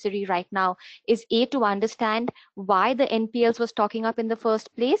is necessary right now is to understand why the NPLs were stocking up in the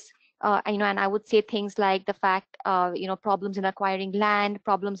first place. And I would say things like the fact, problems in acquiring land,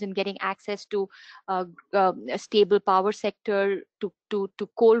 problems in getting access to a stable power sector, to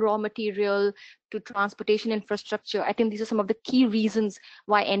coal raw material, to transportation infrastructure. I think these are some of the key reasons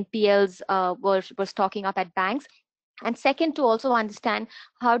why NPLs were stocking up at banks. And second, to also understand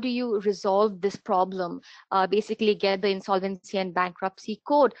how do you resolve this problem, basically get the insolvency and bankruptcy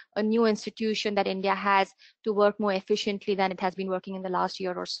code, a new institution that India has, to work more efficiently than it has been working in the last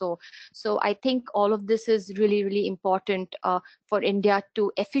year or so. So I think all of this is really, really important for India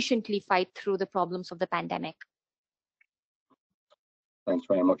to efficiently fight through the problems of the pandemic. Thanks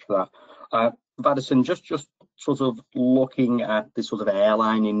very much for that. Vaidison, just sort of looking at the sort of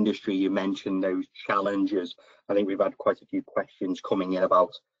airline industry, you mentioned those challenges. I think we've had quite a few questions coming in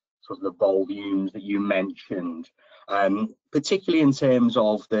about sort of the volumes that you mentioned, particularly in terms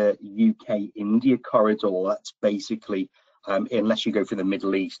of the UK-India corridor. That's basically, unless you go through the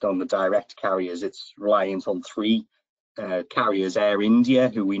Middle East on the direct carriers, it's reliant on 3 carriers: Air India,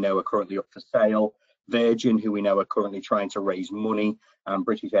 who we know are currently up for sale, Virgin, who we know are currently trying to raise money, and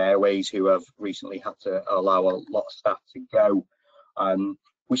British Airways, who have recently had to allow a lot of staff to go.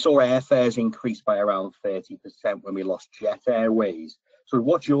 We saw airfares increase by around 30% when we lost Jet Airways. So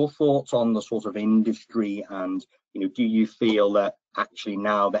what's your thoughts on the sort of industry, and do you feel that actually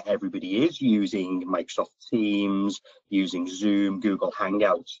now that everybody is using Microsoft Teams, using Zoom, Google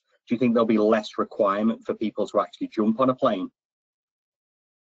Hangouts, do you think there'll be less requirement for people to actually jump on a plane?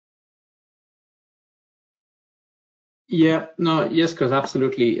 Yeah, no, yes, Chris,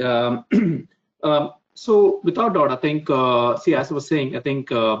 absolutely. So without doubt, I think, see, as I was saying, I think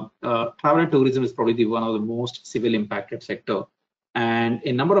travel and tourism is probably one of the most severely impacted sector. And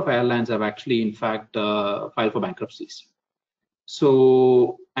a number of airlines have actually, in fact, filed for bankruptcies.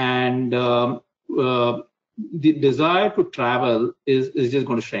 So, and the desire to travel is just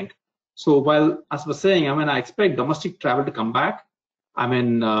going to shrink. So while, as I was saying, I mean, I expect domestic travel to come back. I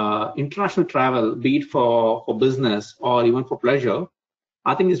mean, international travel, be it for business or even for pleasure,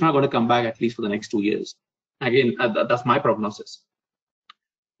 I think it's not going to come back at least for the next 2 years. Again, that's my prognosis.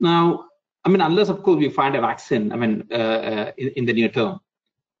 Now, I mean, unless, of course, we find a vaccine, I mean, in the near term.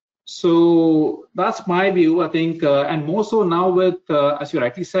 So that's my view, I think, and more so now with, as you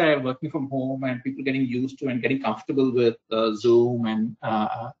rightly said, working from home and people getting used to and getting comfortable with Zoom and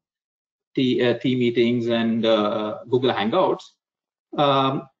team meetings and Google Hangouts.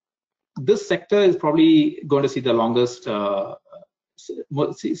 This sector is probably going to see the longest,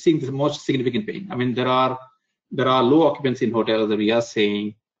 seeing the most significant pain. I mean, there are low occupancy in hotels that we are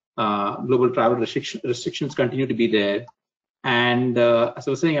seeing. Global travel restrictions continue to be there, and as I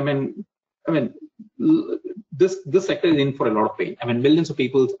was saying, I mean, this sector is in for a lot of pain. I mean, millions of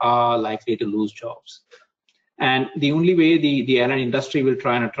people are likely to lose jobs, and the only way the airline industry will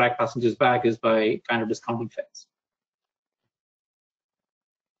try and attract passengers back is by kind of discounting fares.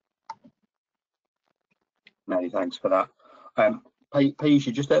 Many thanks for that.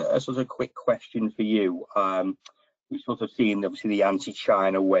 Piusha, just a sort of quick question for you. We've sort of seen, obviously, the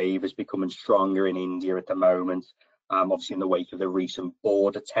anti-China wave is becoming stronger in India at the moment, obviously in the wake of the recent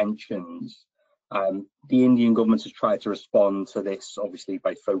border tensions. The Indian government has tried to respond to this, obviously,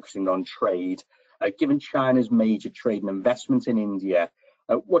 by focusing on trade. Given China's major trade and investment in India,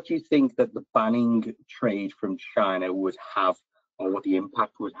 what do you think that the banning trade from China would have, or what the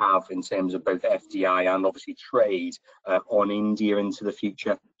impact would have in terms of both FDI and obviously trade on India into the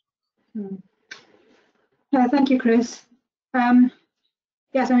future? Thank you, Chris.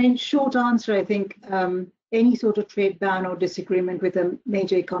 Yes, I mean, short answer, I think any sort of trade ban or disagreement with a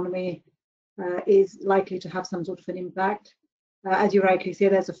major economy is likely to have some sort of an impact. As you rightly say,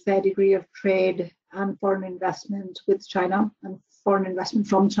 there's a fair degree of trade and foreign investment with China and foreign investment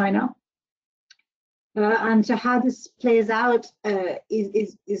from China. And so how this plays out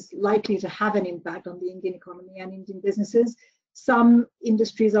is likely to have an impact on the Indian economy and Indian businesses. Some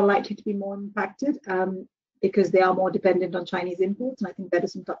industries are likely to be more impacted because they are more dependent on Chinese imports, and I think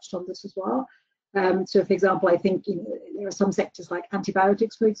Vaidison touched on this as well. So, for example, I think there are some sectors like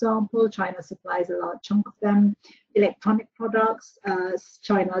antibiotics, for example. China supplies a large chunk of them. Electronic products,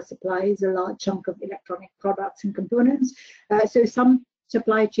 China supplies a large chunk of electronic products and components. So some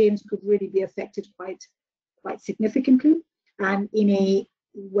supply chains could really be affected quite significantly, and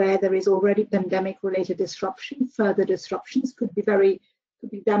where there is already pandemic-related disruption, further disruptions could be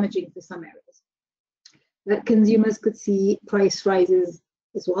damaging for some areas. Consumers could see price rises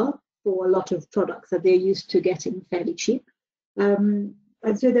as well for a lot of products that they're used to getting fairly cheap, and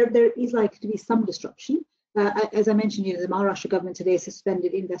so there is likely to be some disruption. As I mentioned, the Maharashtra government today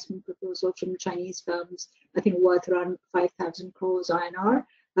suspended investment proposals from Chinese firms, I think worth around 5,000 crores INR.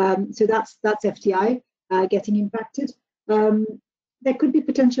 So that's FDI getting impacted. There could be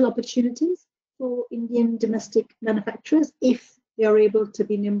potential opportunities for Indian domestic manufacturers if they are able to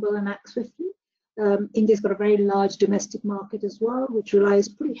be nimble and act swiftly. India's got a very large domestic market as well, which relies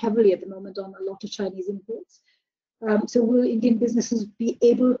pretty heavily at the moment on a lot of Chinese imports. So will Indian businesses be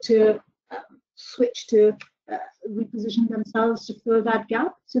able to switch to reposition themselves to fill that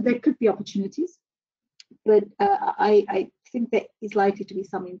gap? So there could be opportunities, but I think there is likely to be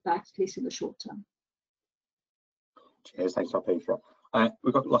some impact, at least in the short term. Cheers, thanks, Piusha.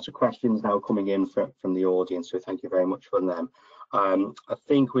 We've got lots of questions now coming in from the audience, so thank you very much for them. I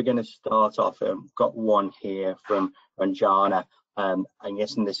think we're going to start off. We've got one here from Ranjana. I'm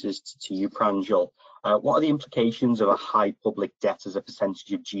guessing this is to you, Pranjul. What are the implications of a high public debt as a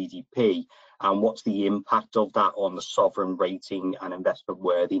percentage of GDP, and what's the impact of that on the sovereign rating and investment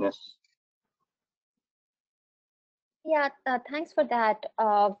worthiness? Yeah, thanks for that.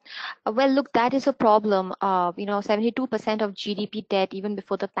 Well, look, that is a problem. 72% of GDP debt even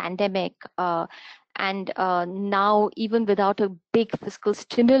before the pandemic, And now, even without a big fiscal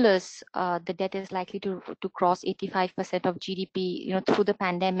stimulus, the debt is likely to cross 85% of GDP, through the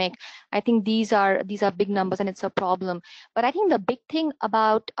pandemic. I think these are big numbers, and it's a problem. But I think the big thing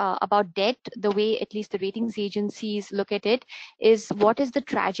about debt, the way at least the ratings agencies look at it, is what is the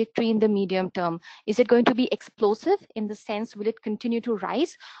trajectory in the medium term? Is it going to be explosive in the sense, will it continue to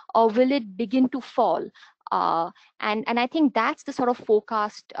rise, or will it begin to fall? And I think that's the sort of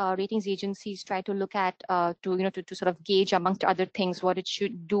forecast ratings agencies try to look at to sort of gauge, amongst other things, what it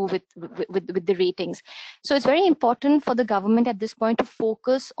should do with the ratings. So it's very important for the government at this point to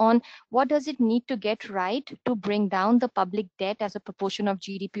focus on what does it need to get right to bring down the public debt as a proportion of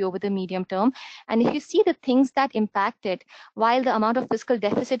GDP over the medium term. And if you see the things that impact it, while the amount of fiscal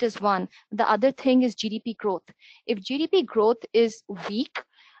deficit is one, the other thing is GDP growth. If GDP growth is weak,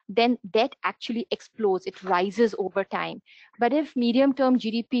 then debt actually explodes, it rises over time. But if medium-term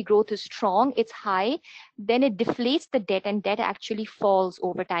GDP growth is strong, it's high, then it deflates the debt, and debt actually falls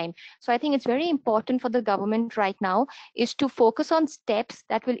over time. So I think it's very important for the government right now is to focus on steps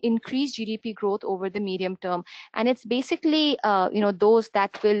that will increase GDP growth over the medium term. And it's basically, those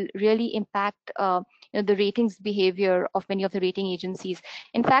that will really impact the ratings behavior of many of the rating agencies.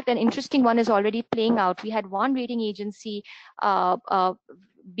 In fact, an interesting one is already playing out. We had one rating agency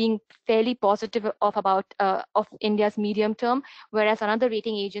being fairly positive of India's medium term, whereas another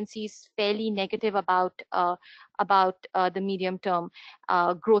rating agency is fairly negative about the medium term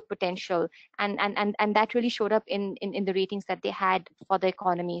growth potential, and that really showed up in the ratings that they had for the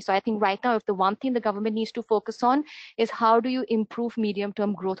economy. So I think right now, if the one thing the government needs to focus on is how do you improve medium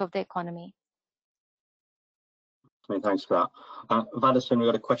term growth of the economy. Thanks for that. Vaidison, we've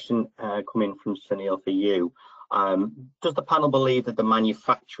got a question coming from Sunil for you. Does the panel believe that the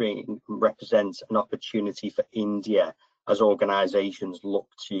manufacturing represents an opportunity for India as organisations look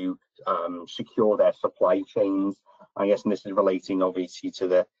to secure their supply chains? I guess, and this is relating obviously to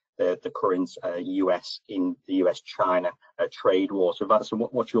the current US-China trade war. So Vaidison,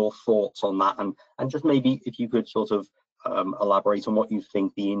 what's your thoughts on that? And just maybe if you could sort of elaborate on what you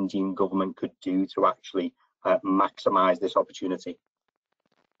think the Indian government could do to actually maximise this opportunity.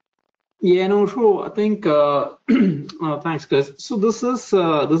 Yeah, no, sure. I think thanks, Chris. So this is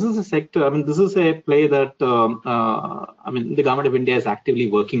a sector. I mean, this is a play that the government of India is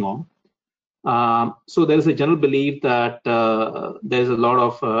actively working on. So there is a general belief that there is a lot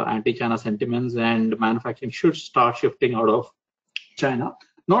of anti-China sentiments, and manufacturing should start shifting out of China.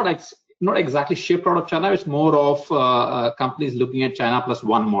 Not exactly shift out of China. It's more of companies looking at China plus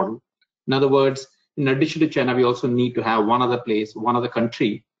one model. In other words, in addition to China, we also need to have one other place, one other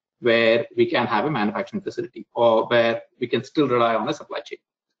country where we can have a manufacturing facility, or where we can still rely on a supply chain.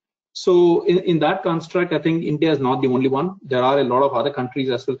 So in that construct, I think India is not the only one. There are a lot of other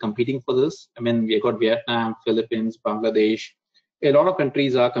countries as well competing for this. I mean, we've got Vietnam, Philippines, Bangladesh. A lot of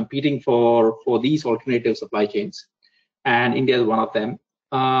countries are competing for these alternative supply chains, and India is one of them.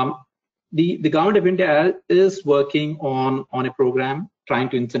 The government of India is working on a program trying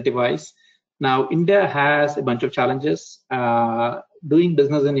to incentivize. Now, India has a bunch of challenges. Doing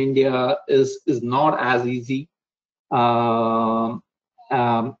business in India is not as easy, and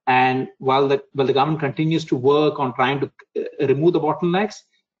while the government continues to work on trying to remove the bottlenecks,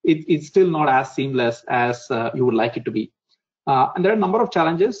 it's still not as seamless as you would like it to be. And there are a number of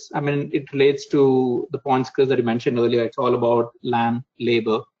challenges. I mean, it relates to the points, Chris, that you mentioned earlier. It's all about land,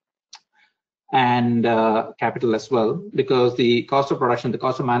 labor, and capital as well, because the cost of production, the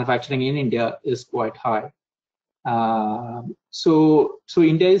cost of manufacturing in India is quite high. So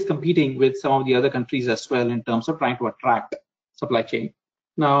India is competing with some of the other countries as well in terms of trying to attract supply chain.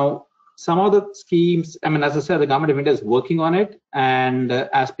 Now, some of the schemes, I mean, as I said, the government of India is working on it, and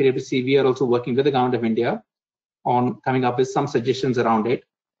as PwC, we are also working with the government of India on coming up with some suggestions around it.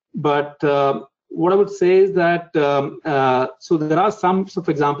 But what I would say is that so there are some. So,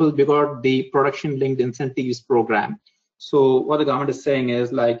 for example, we got the production-linked incentives program. So what the government is saying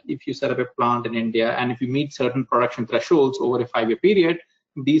is, like, if you set up a plant in India and if you meet certain production thresholds over a 5-year period,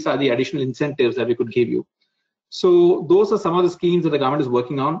 these are the additional incentives that we could give you. So those are some of the schemes that the government is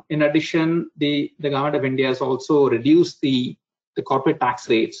working on. In addition, the government of India has also reduced the corporate tax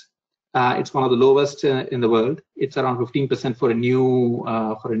rates. It's one of the lowest in the world. It's around 15% for a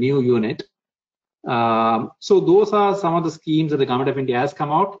new unit. So those are some of the schemes that the government of India has come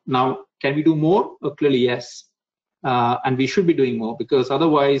out. Now, can we do more? Clearly, yes. And we should be doing more, because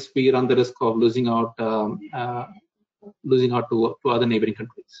otherwise we run the risk of losing out to other neighboring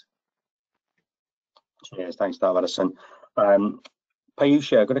countries. Yes, thanks, Vaidison.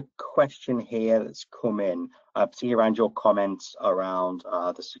 Piusha, I've got a question here that's come in. particularly around your comments around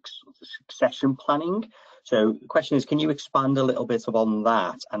the succession planning. So the question is, can you expand a little bit on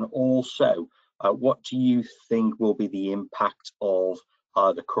that? And also, what do you think will be the impact of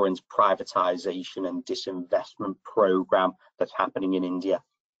the current privatization and disinvestment program that's happening in India?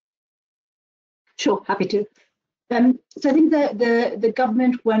 Sure, happy to. So I think the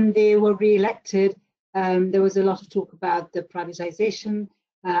government, when they were re-elected, there was a lot of talk about the privatization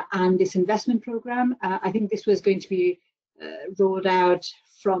and this investment program. I think this was going to be rolled out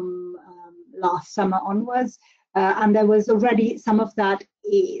from last summer onwards, and there was already some of that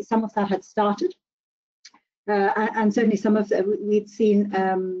had started, and certainly some of that we'd seen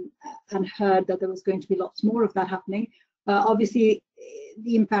and heard that there was going to be lots more of that happening. Obviously,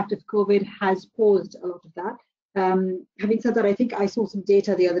 the impact of COVID has paused a lot of that. Having said that, I think I saw some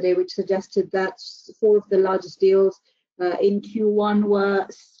data the other day which suggested that 4 of the largest deals in Q1 were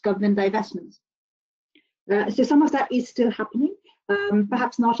government divestments. So some of that is still happening,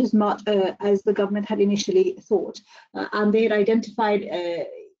 perhaps not as much as the government had initially thought. And they had identified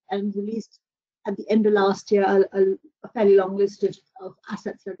and released at the end of last year a fairly long list of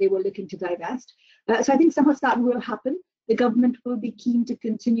assets that they were looking to divest. So I think some of that will happen. The government will be keen to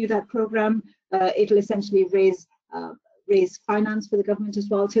continue that program. It'll essentially raise finance for the government as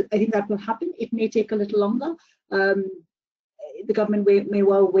well. So I think that will happen. It may take a little longer. The government may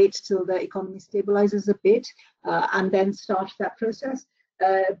well wait till the economy stabilizes a bit and then start that process.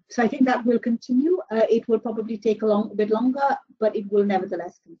 So I think that will continue. It will probably take a bit longer, but it will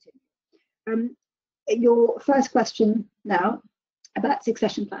nevertheless continue. Your first question now about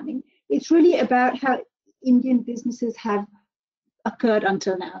succession planning, it's really about how Indian businesses have occurred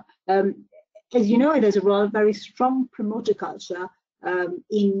until now. As you know, there's a very strong promoter culture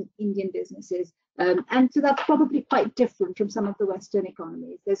in Indian businesses. And so that's probably quite different from some of the Western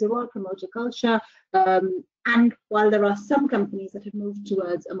economies. There's a royal promoter culture, and while there are some companies that have moved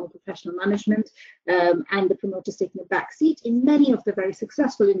towards a more professional management and the promoters taking a back seat, in many of the very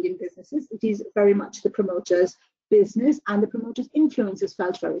successful Indian businesses, it is very much the promoter's business, and the promoter's influence is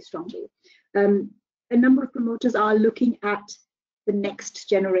felt very strongly. A number of promoters are looking at the next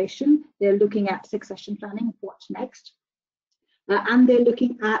generation. They're looking at succession planning, what's next, and they're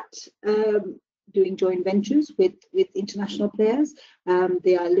looking at doing joint ventures with international players.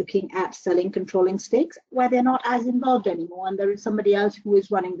 They are looking at selling controlling stakes where they're not as involved anymore, and there is somebody else who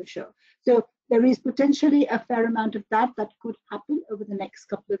is running the show. So there is potentially a fair amount of that could happen over the next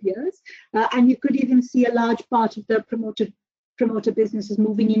couple of years, and you could even see a large part of the promoter businesses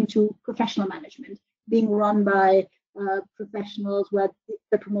moving into professional management, being run by professionals where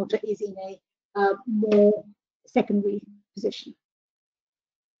the promoter is in a more secondary position.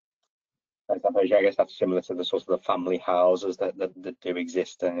 I guess that's similar to the sort of the family houses that do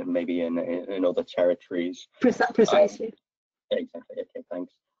exist maybe in other territories. Precisely. Exactly. Okay,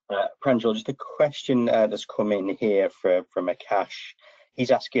 thanks. Pranjul, just a question that's come in here from Akash.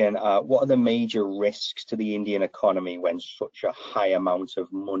 He's asking, what are the major risks to the Indian economy when such a high amount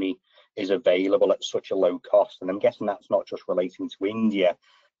of money is available at such a low cost? And I'm guessing that's not just relating to India,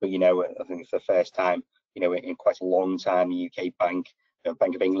 but I think it's the first time in quite a long time the UK Bank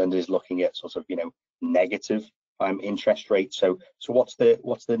of England is looking at sort of negative interest rates. So what's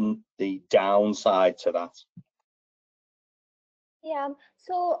the downside to that? Yeah,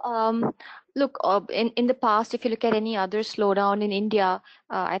 so look, in the past, if you look at any other slowdown in India,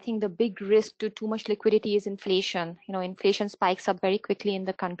 I think the big risk to too much liquidity is inflation. Inflation spikes up very quickly in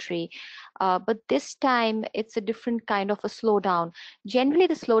the country. But this time, it's a different kind of a slowdown. Generally,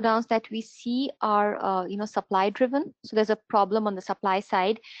 the slowdowns that we see are, supply driven. So there's a problem on the supply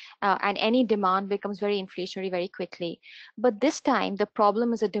side, and any demand becomes very inflationary very quickly. But this time, the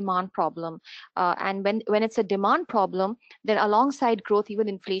problem is a demand problem. And when it's a demand problem, then alongside growth, even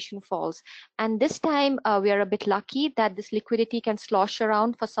inflation falls. And this time, we are a bit lucky that this liquidity can slosh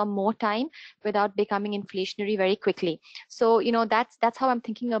around for some more time without becoming inflationary very quickly. So, that's how I'm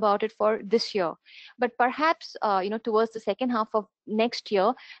thinking about it for this year. But perhaps, towards the second half of next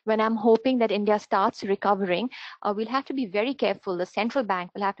year, when I'm hoping that India starts recovering, we'll have to be very careful. The central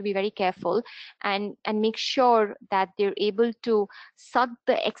bank will have to be very careful and make sure that they're able to suck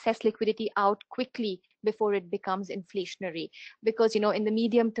the excess liquidity out quickly before it becomes inflationary, because in the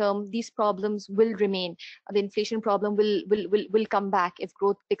medium term these problems will remain. The inflation problem will come back if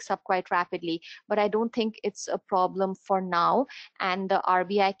growth picks up quite rapidly, but I don't think it's a problem for now, and the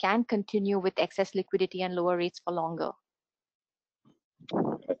RBI can continue with excess liquidity and lower rates for longer.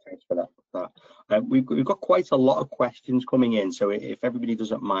 Okay, thanks for that. We've got quite a lot of questions coming in, so if everybody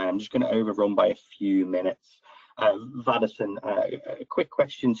doesn't mind, I'm just going to overrun by a few minutes. Vaidison, a quick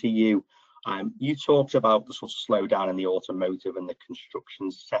question to you. You talked about the sort of slowdown in the automotive and the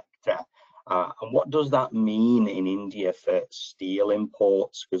construction sector. And what does that mean in India for steel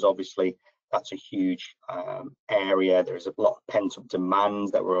imports? Because obviously that's a huge area. There's a lot of pent-up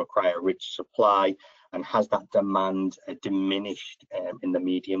demand that will require a rich supply. And has that demand diminished in the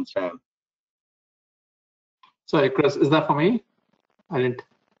medium term? Sorry, Chris, is that for me? I didn't.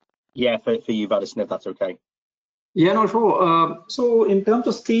 Yeah, for you, Vaidison, if that's okay. Yeah, no, sure. So in terms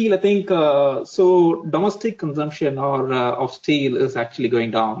of steel, I think so domestic consumption of steel is actually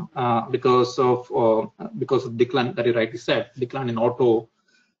going down because of decline that you rightly said, decline in auto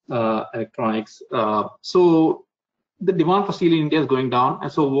electronics. So the demand for steel in India is going down, and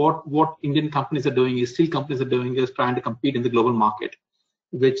so what Indian companies are doing is trying to compete in the global market,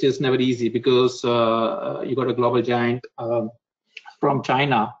 which is never easy because you got a global giant from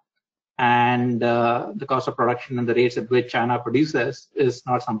China. And the cost of production and the rates at which China produces is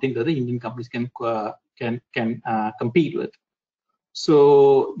not something that the Indian companies can compete with.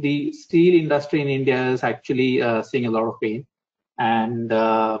 So the steel industry in India is actually seeing a lot of pain. And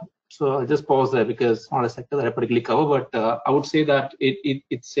so I'll just pause there because it's not a sector that I particularly cover, but I would say that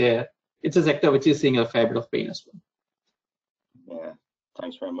it's a sector which is seeing a fair bit of pain as well. Yeah,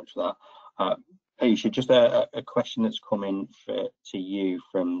 thanks very much for that. Piusha, just a question that's come in to you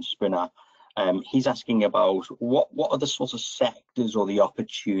from Spooner. He's asking about what are the sort of sectors or the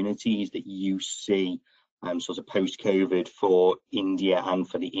opportunities that you see sort of post-COVID for India and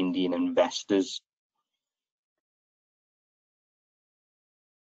for the Indian investors?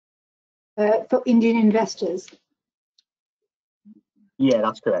 For Indian investors? Yeah,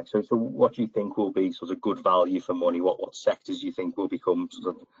 that's correct. So what do you think will be sort of good value for money? What sectors do you think will become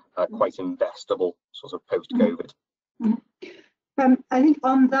sort of quite investable sort of post-COVID? Mm-hmm. I think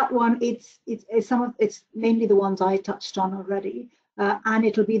on that one, it's mainly the ones I touched on already, and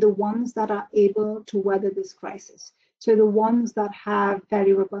it'll be the ones that are able to weather this crisis. So the ones that have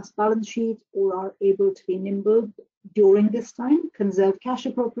very robust balance sheets or are able to be nimble during this time, conserve cash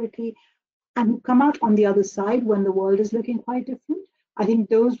appropriately, and come out on the other side when the world is looking quite different. I think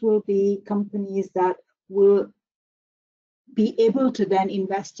those will be companies that will be able to then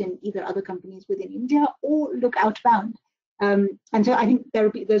invest in either other companies within India or look outbound. And so I think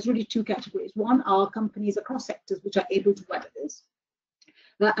there's really two categories. One are companies across sectors which are able to weather this.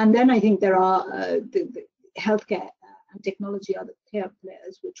 And then I think there are the healthcare and technology are the clear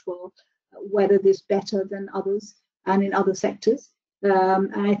players which will weather this better than others and in other sectors.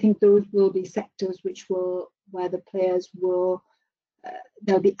 And I think those will be sectors where the players will,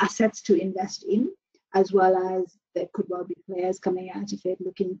 there'll be assets to invest in, as well as there could well be players coming out of it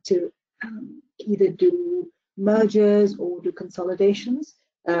looking to either do mergers or do consolidations.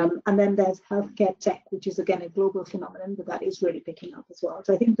 And then there's healthcare tech, which is again a global phenomenon, but that is really picking up as well.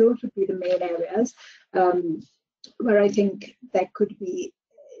 So I think those would be the main areas where I think there could be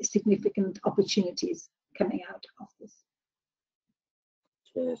significant opportunities coming out of this.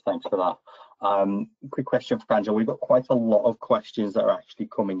 Cheers, thanks for that. Quick question for Pranjul. We've got quite a lot of questions that are actually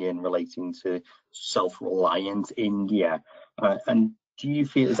coming in relating to self-reliant India. And do you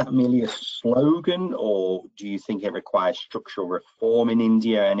feel, is that merely a slogan, or do you think it requires structural reform in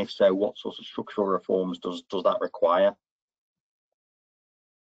India? And if so, what sorts of structural reforms does that require?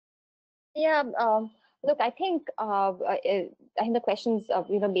 Yeah, look, I think the question's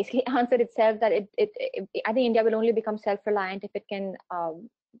basically answered itself, that I think India will only become self-reliant if it can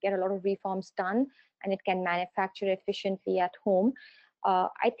get a lot of reforms done and it can manufacture efficiently at home.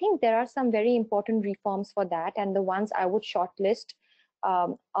 I think there are some very important reforms for that, and the ones I would shortlist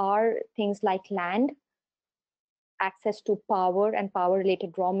are things like land, access to power and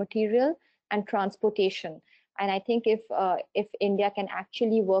power-related raw material, and transportation. And I think if India can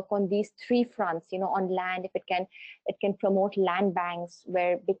actually work on these three fronts, on land, if it can promote land banks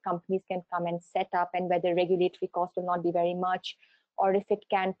where big companies can come and set up, and where the regulatory cost will not be very much, or if it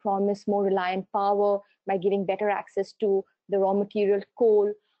can promise more reliant power by giving better access to the raw material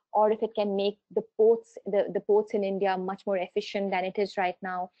coal, or if it can make the ports in India much more efficient than it is right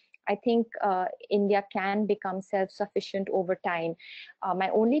now, I think India can become self-sufficient over time. My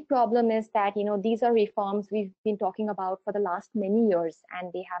only problem is that these are reforms we've been talking about for the last many years,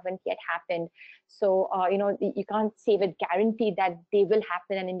 and they haven't yet happened. So you can't say with guarantee that they will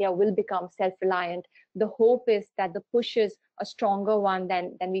happen and India will become self-reliant. The hope is that the push is a stronger one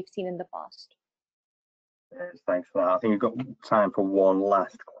than we've seen in the past. Thanks for that. I think we've got time for one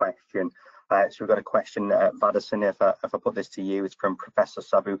last question. So we've got a question, Vaidison, if I put this to you. It's from Professor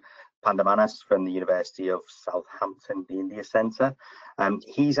Sabu Pandamanas from the University of Southampton, the India Centre.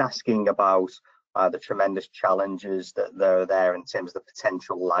 He's asking about the tremendous challenges that are there in terms of the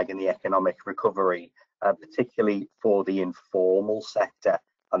potential lag in the economic recovery, particularly for the informal sector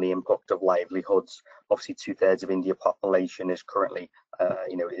and the impact of livelihoods. Obviously, 2/3 of India's population is currently,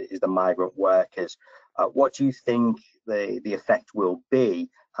 is the migrant workers. What do you think the effect will be,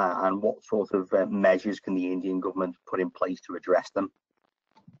 and what sort of measures can the Indian government put in place to address them?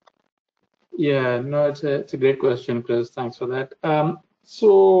 Yeah, no, it's a great question, Chris. Thanks for that.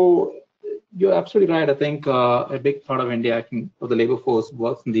 So you're absolutely right. I think a big part of India, of the labor force,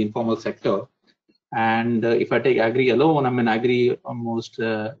 works in the informal sector. And if I take agri alone, I mean, agri almost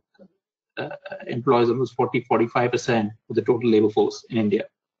employs almost 40-45% of the total labor force in India,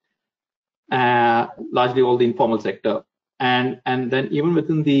 largely all the informal sector. And then even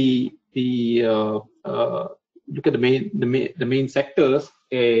within the look at the main sectors,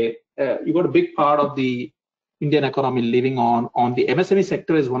 you got a big part of the Indian economy living on the MSME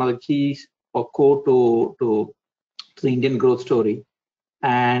sector is one of the keys or core to the Indian growth story.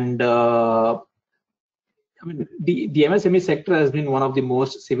 And I mean, the MSME sector has been one of the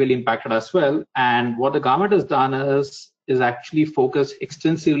most severely impacted as well. And what the government has done is actually focus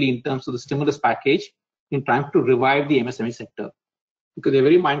extensively in terms of the stimulus package in trying to revive the MSME sector, because they're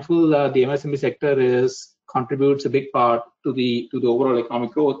very mindful that the MSME sector contributes a big part to the overall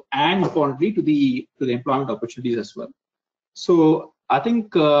economic growth and importantly to the employment opportunities as well. So I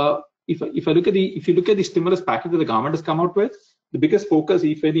think if you look at the stimulus package that the government has come out with, the biggest focus,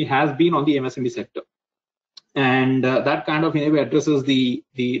 if any, has been on the MSME sector, and that kind of in a way addresses the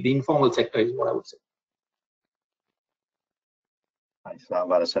informal sector, is what I would say. Thanks for that,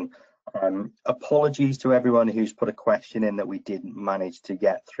 Vaidison. Apologies to everyone who's put a question in that we didn't manage to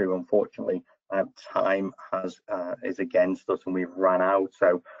get through. Unfortunately, time is against us and we've run out.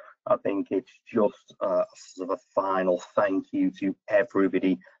 So I think it's just sort of a final thank you to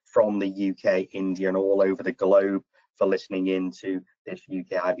everybody from the UK, India, and all over the globe for listening in to this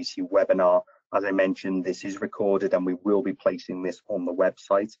UKIBC webinar. As I mentioned, this is recorded and we will be placing this on the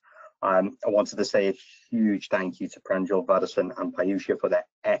website. I wanted to say a huge thank you to Pranjul, Vaidison and Piusha for their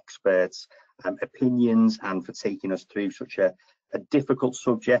experts' opinions and for taking us through such a difficult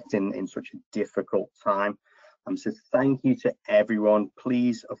subject in such a difficult time. So thank you to everyone.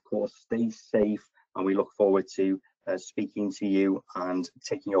 Please, of course, stay safe, and we look forward to speaking to you and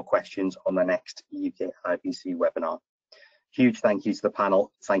taking your questions on the next UKIBC webinar. Huge thank you to the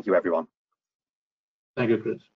panel. Thank you, everyone. Thank you, Chris.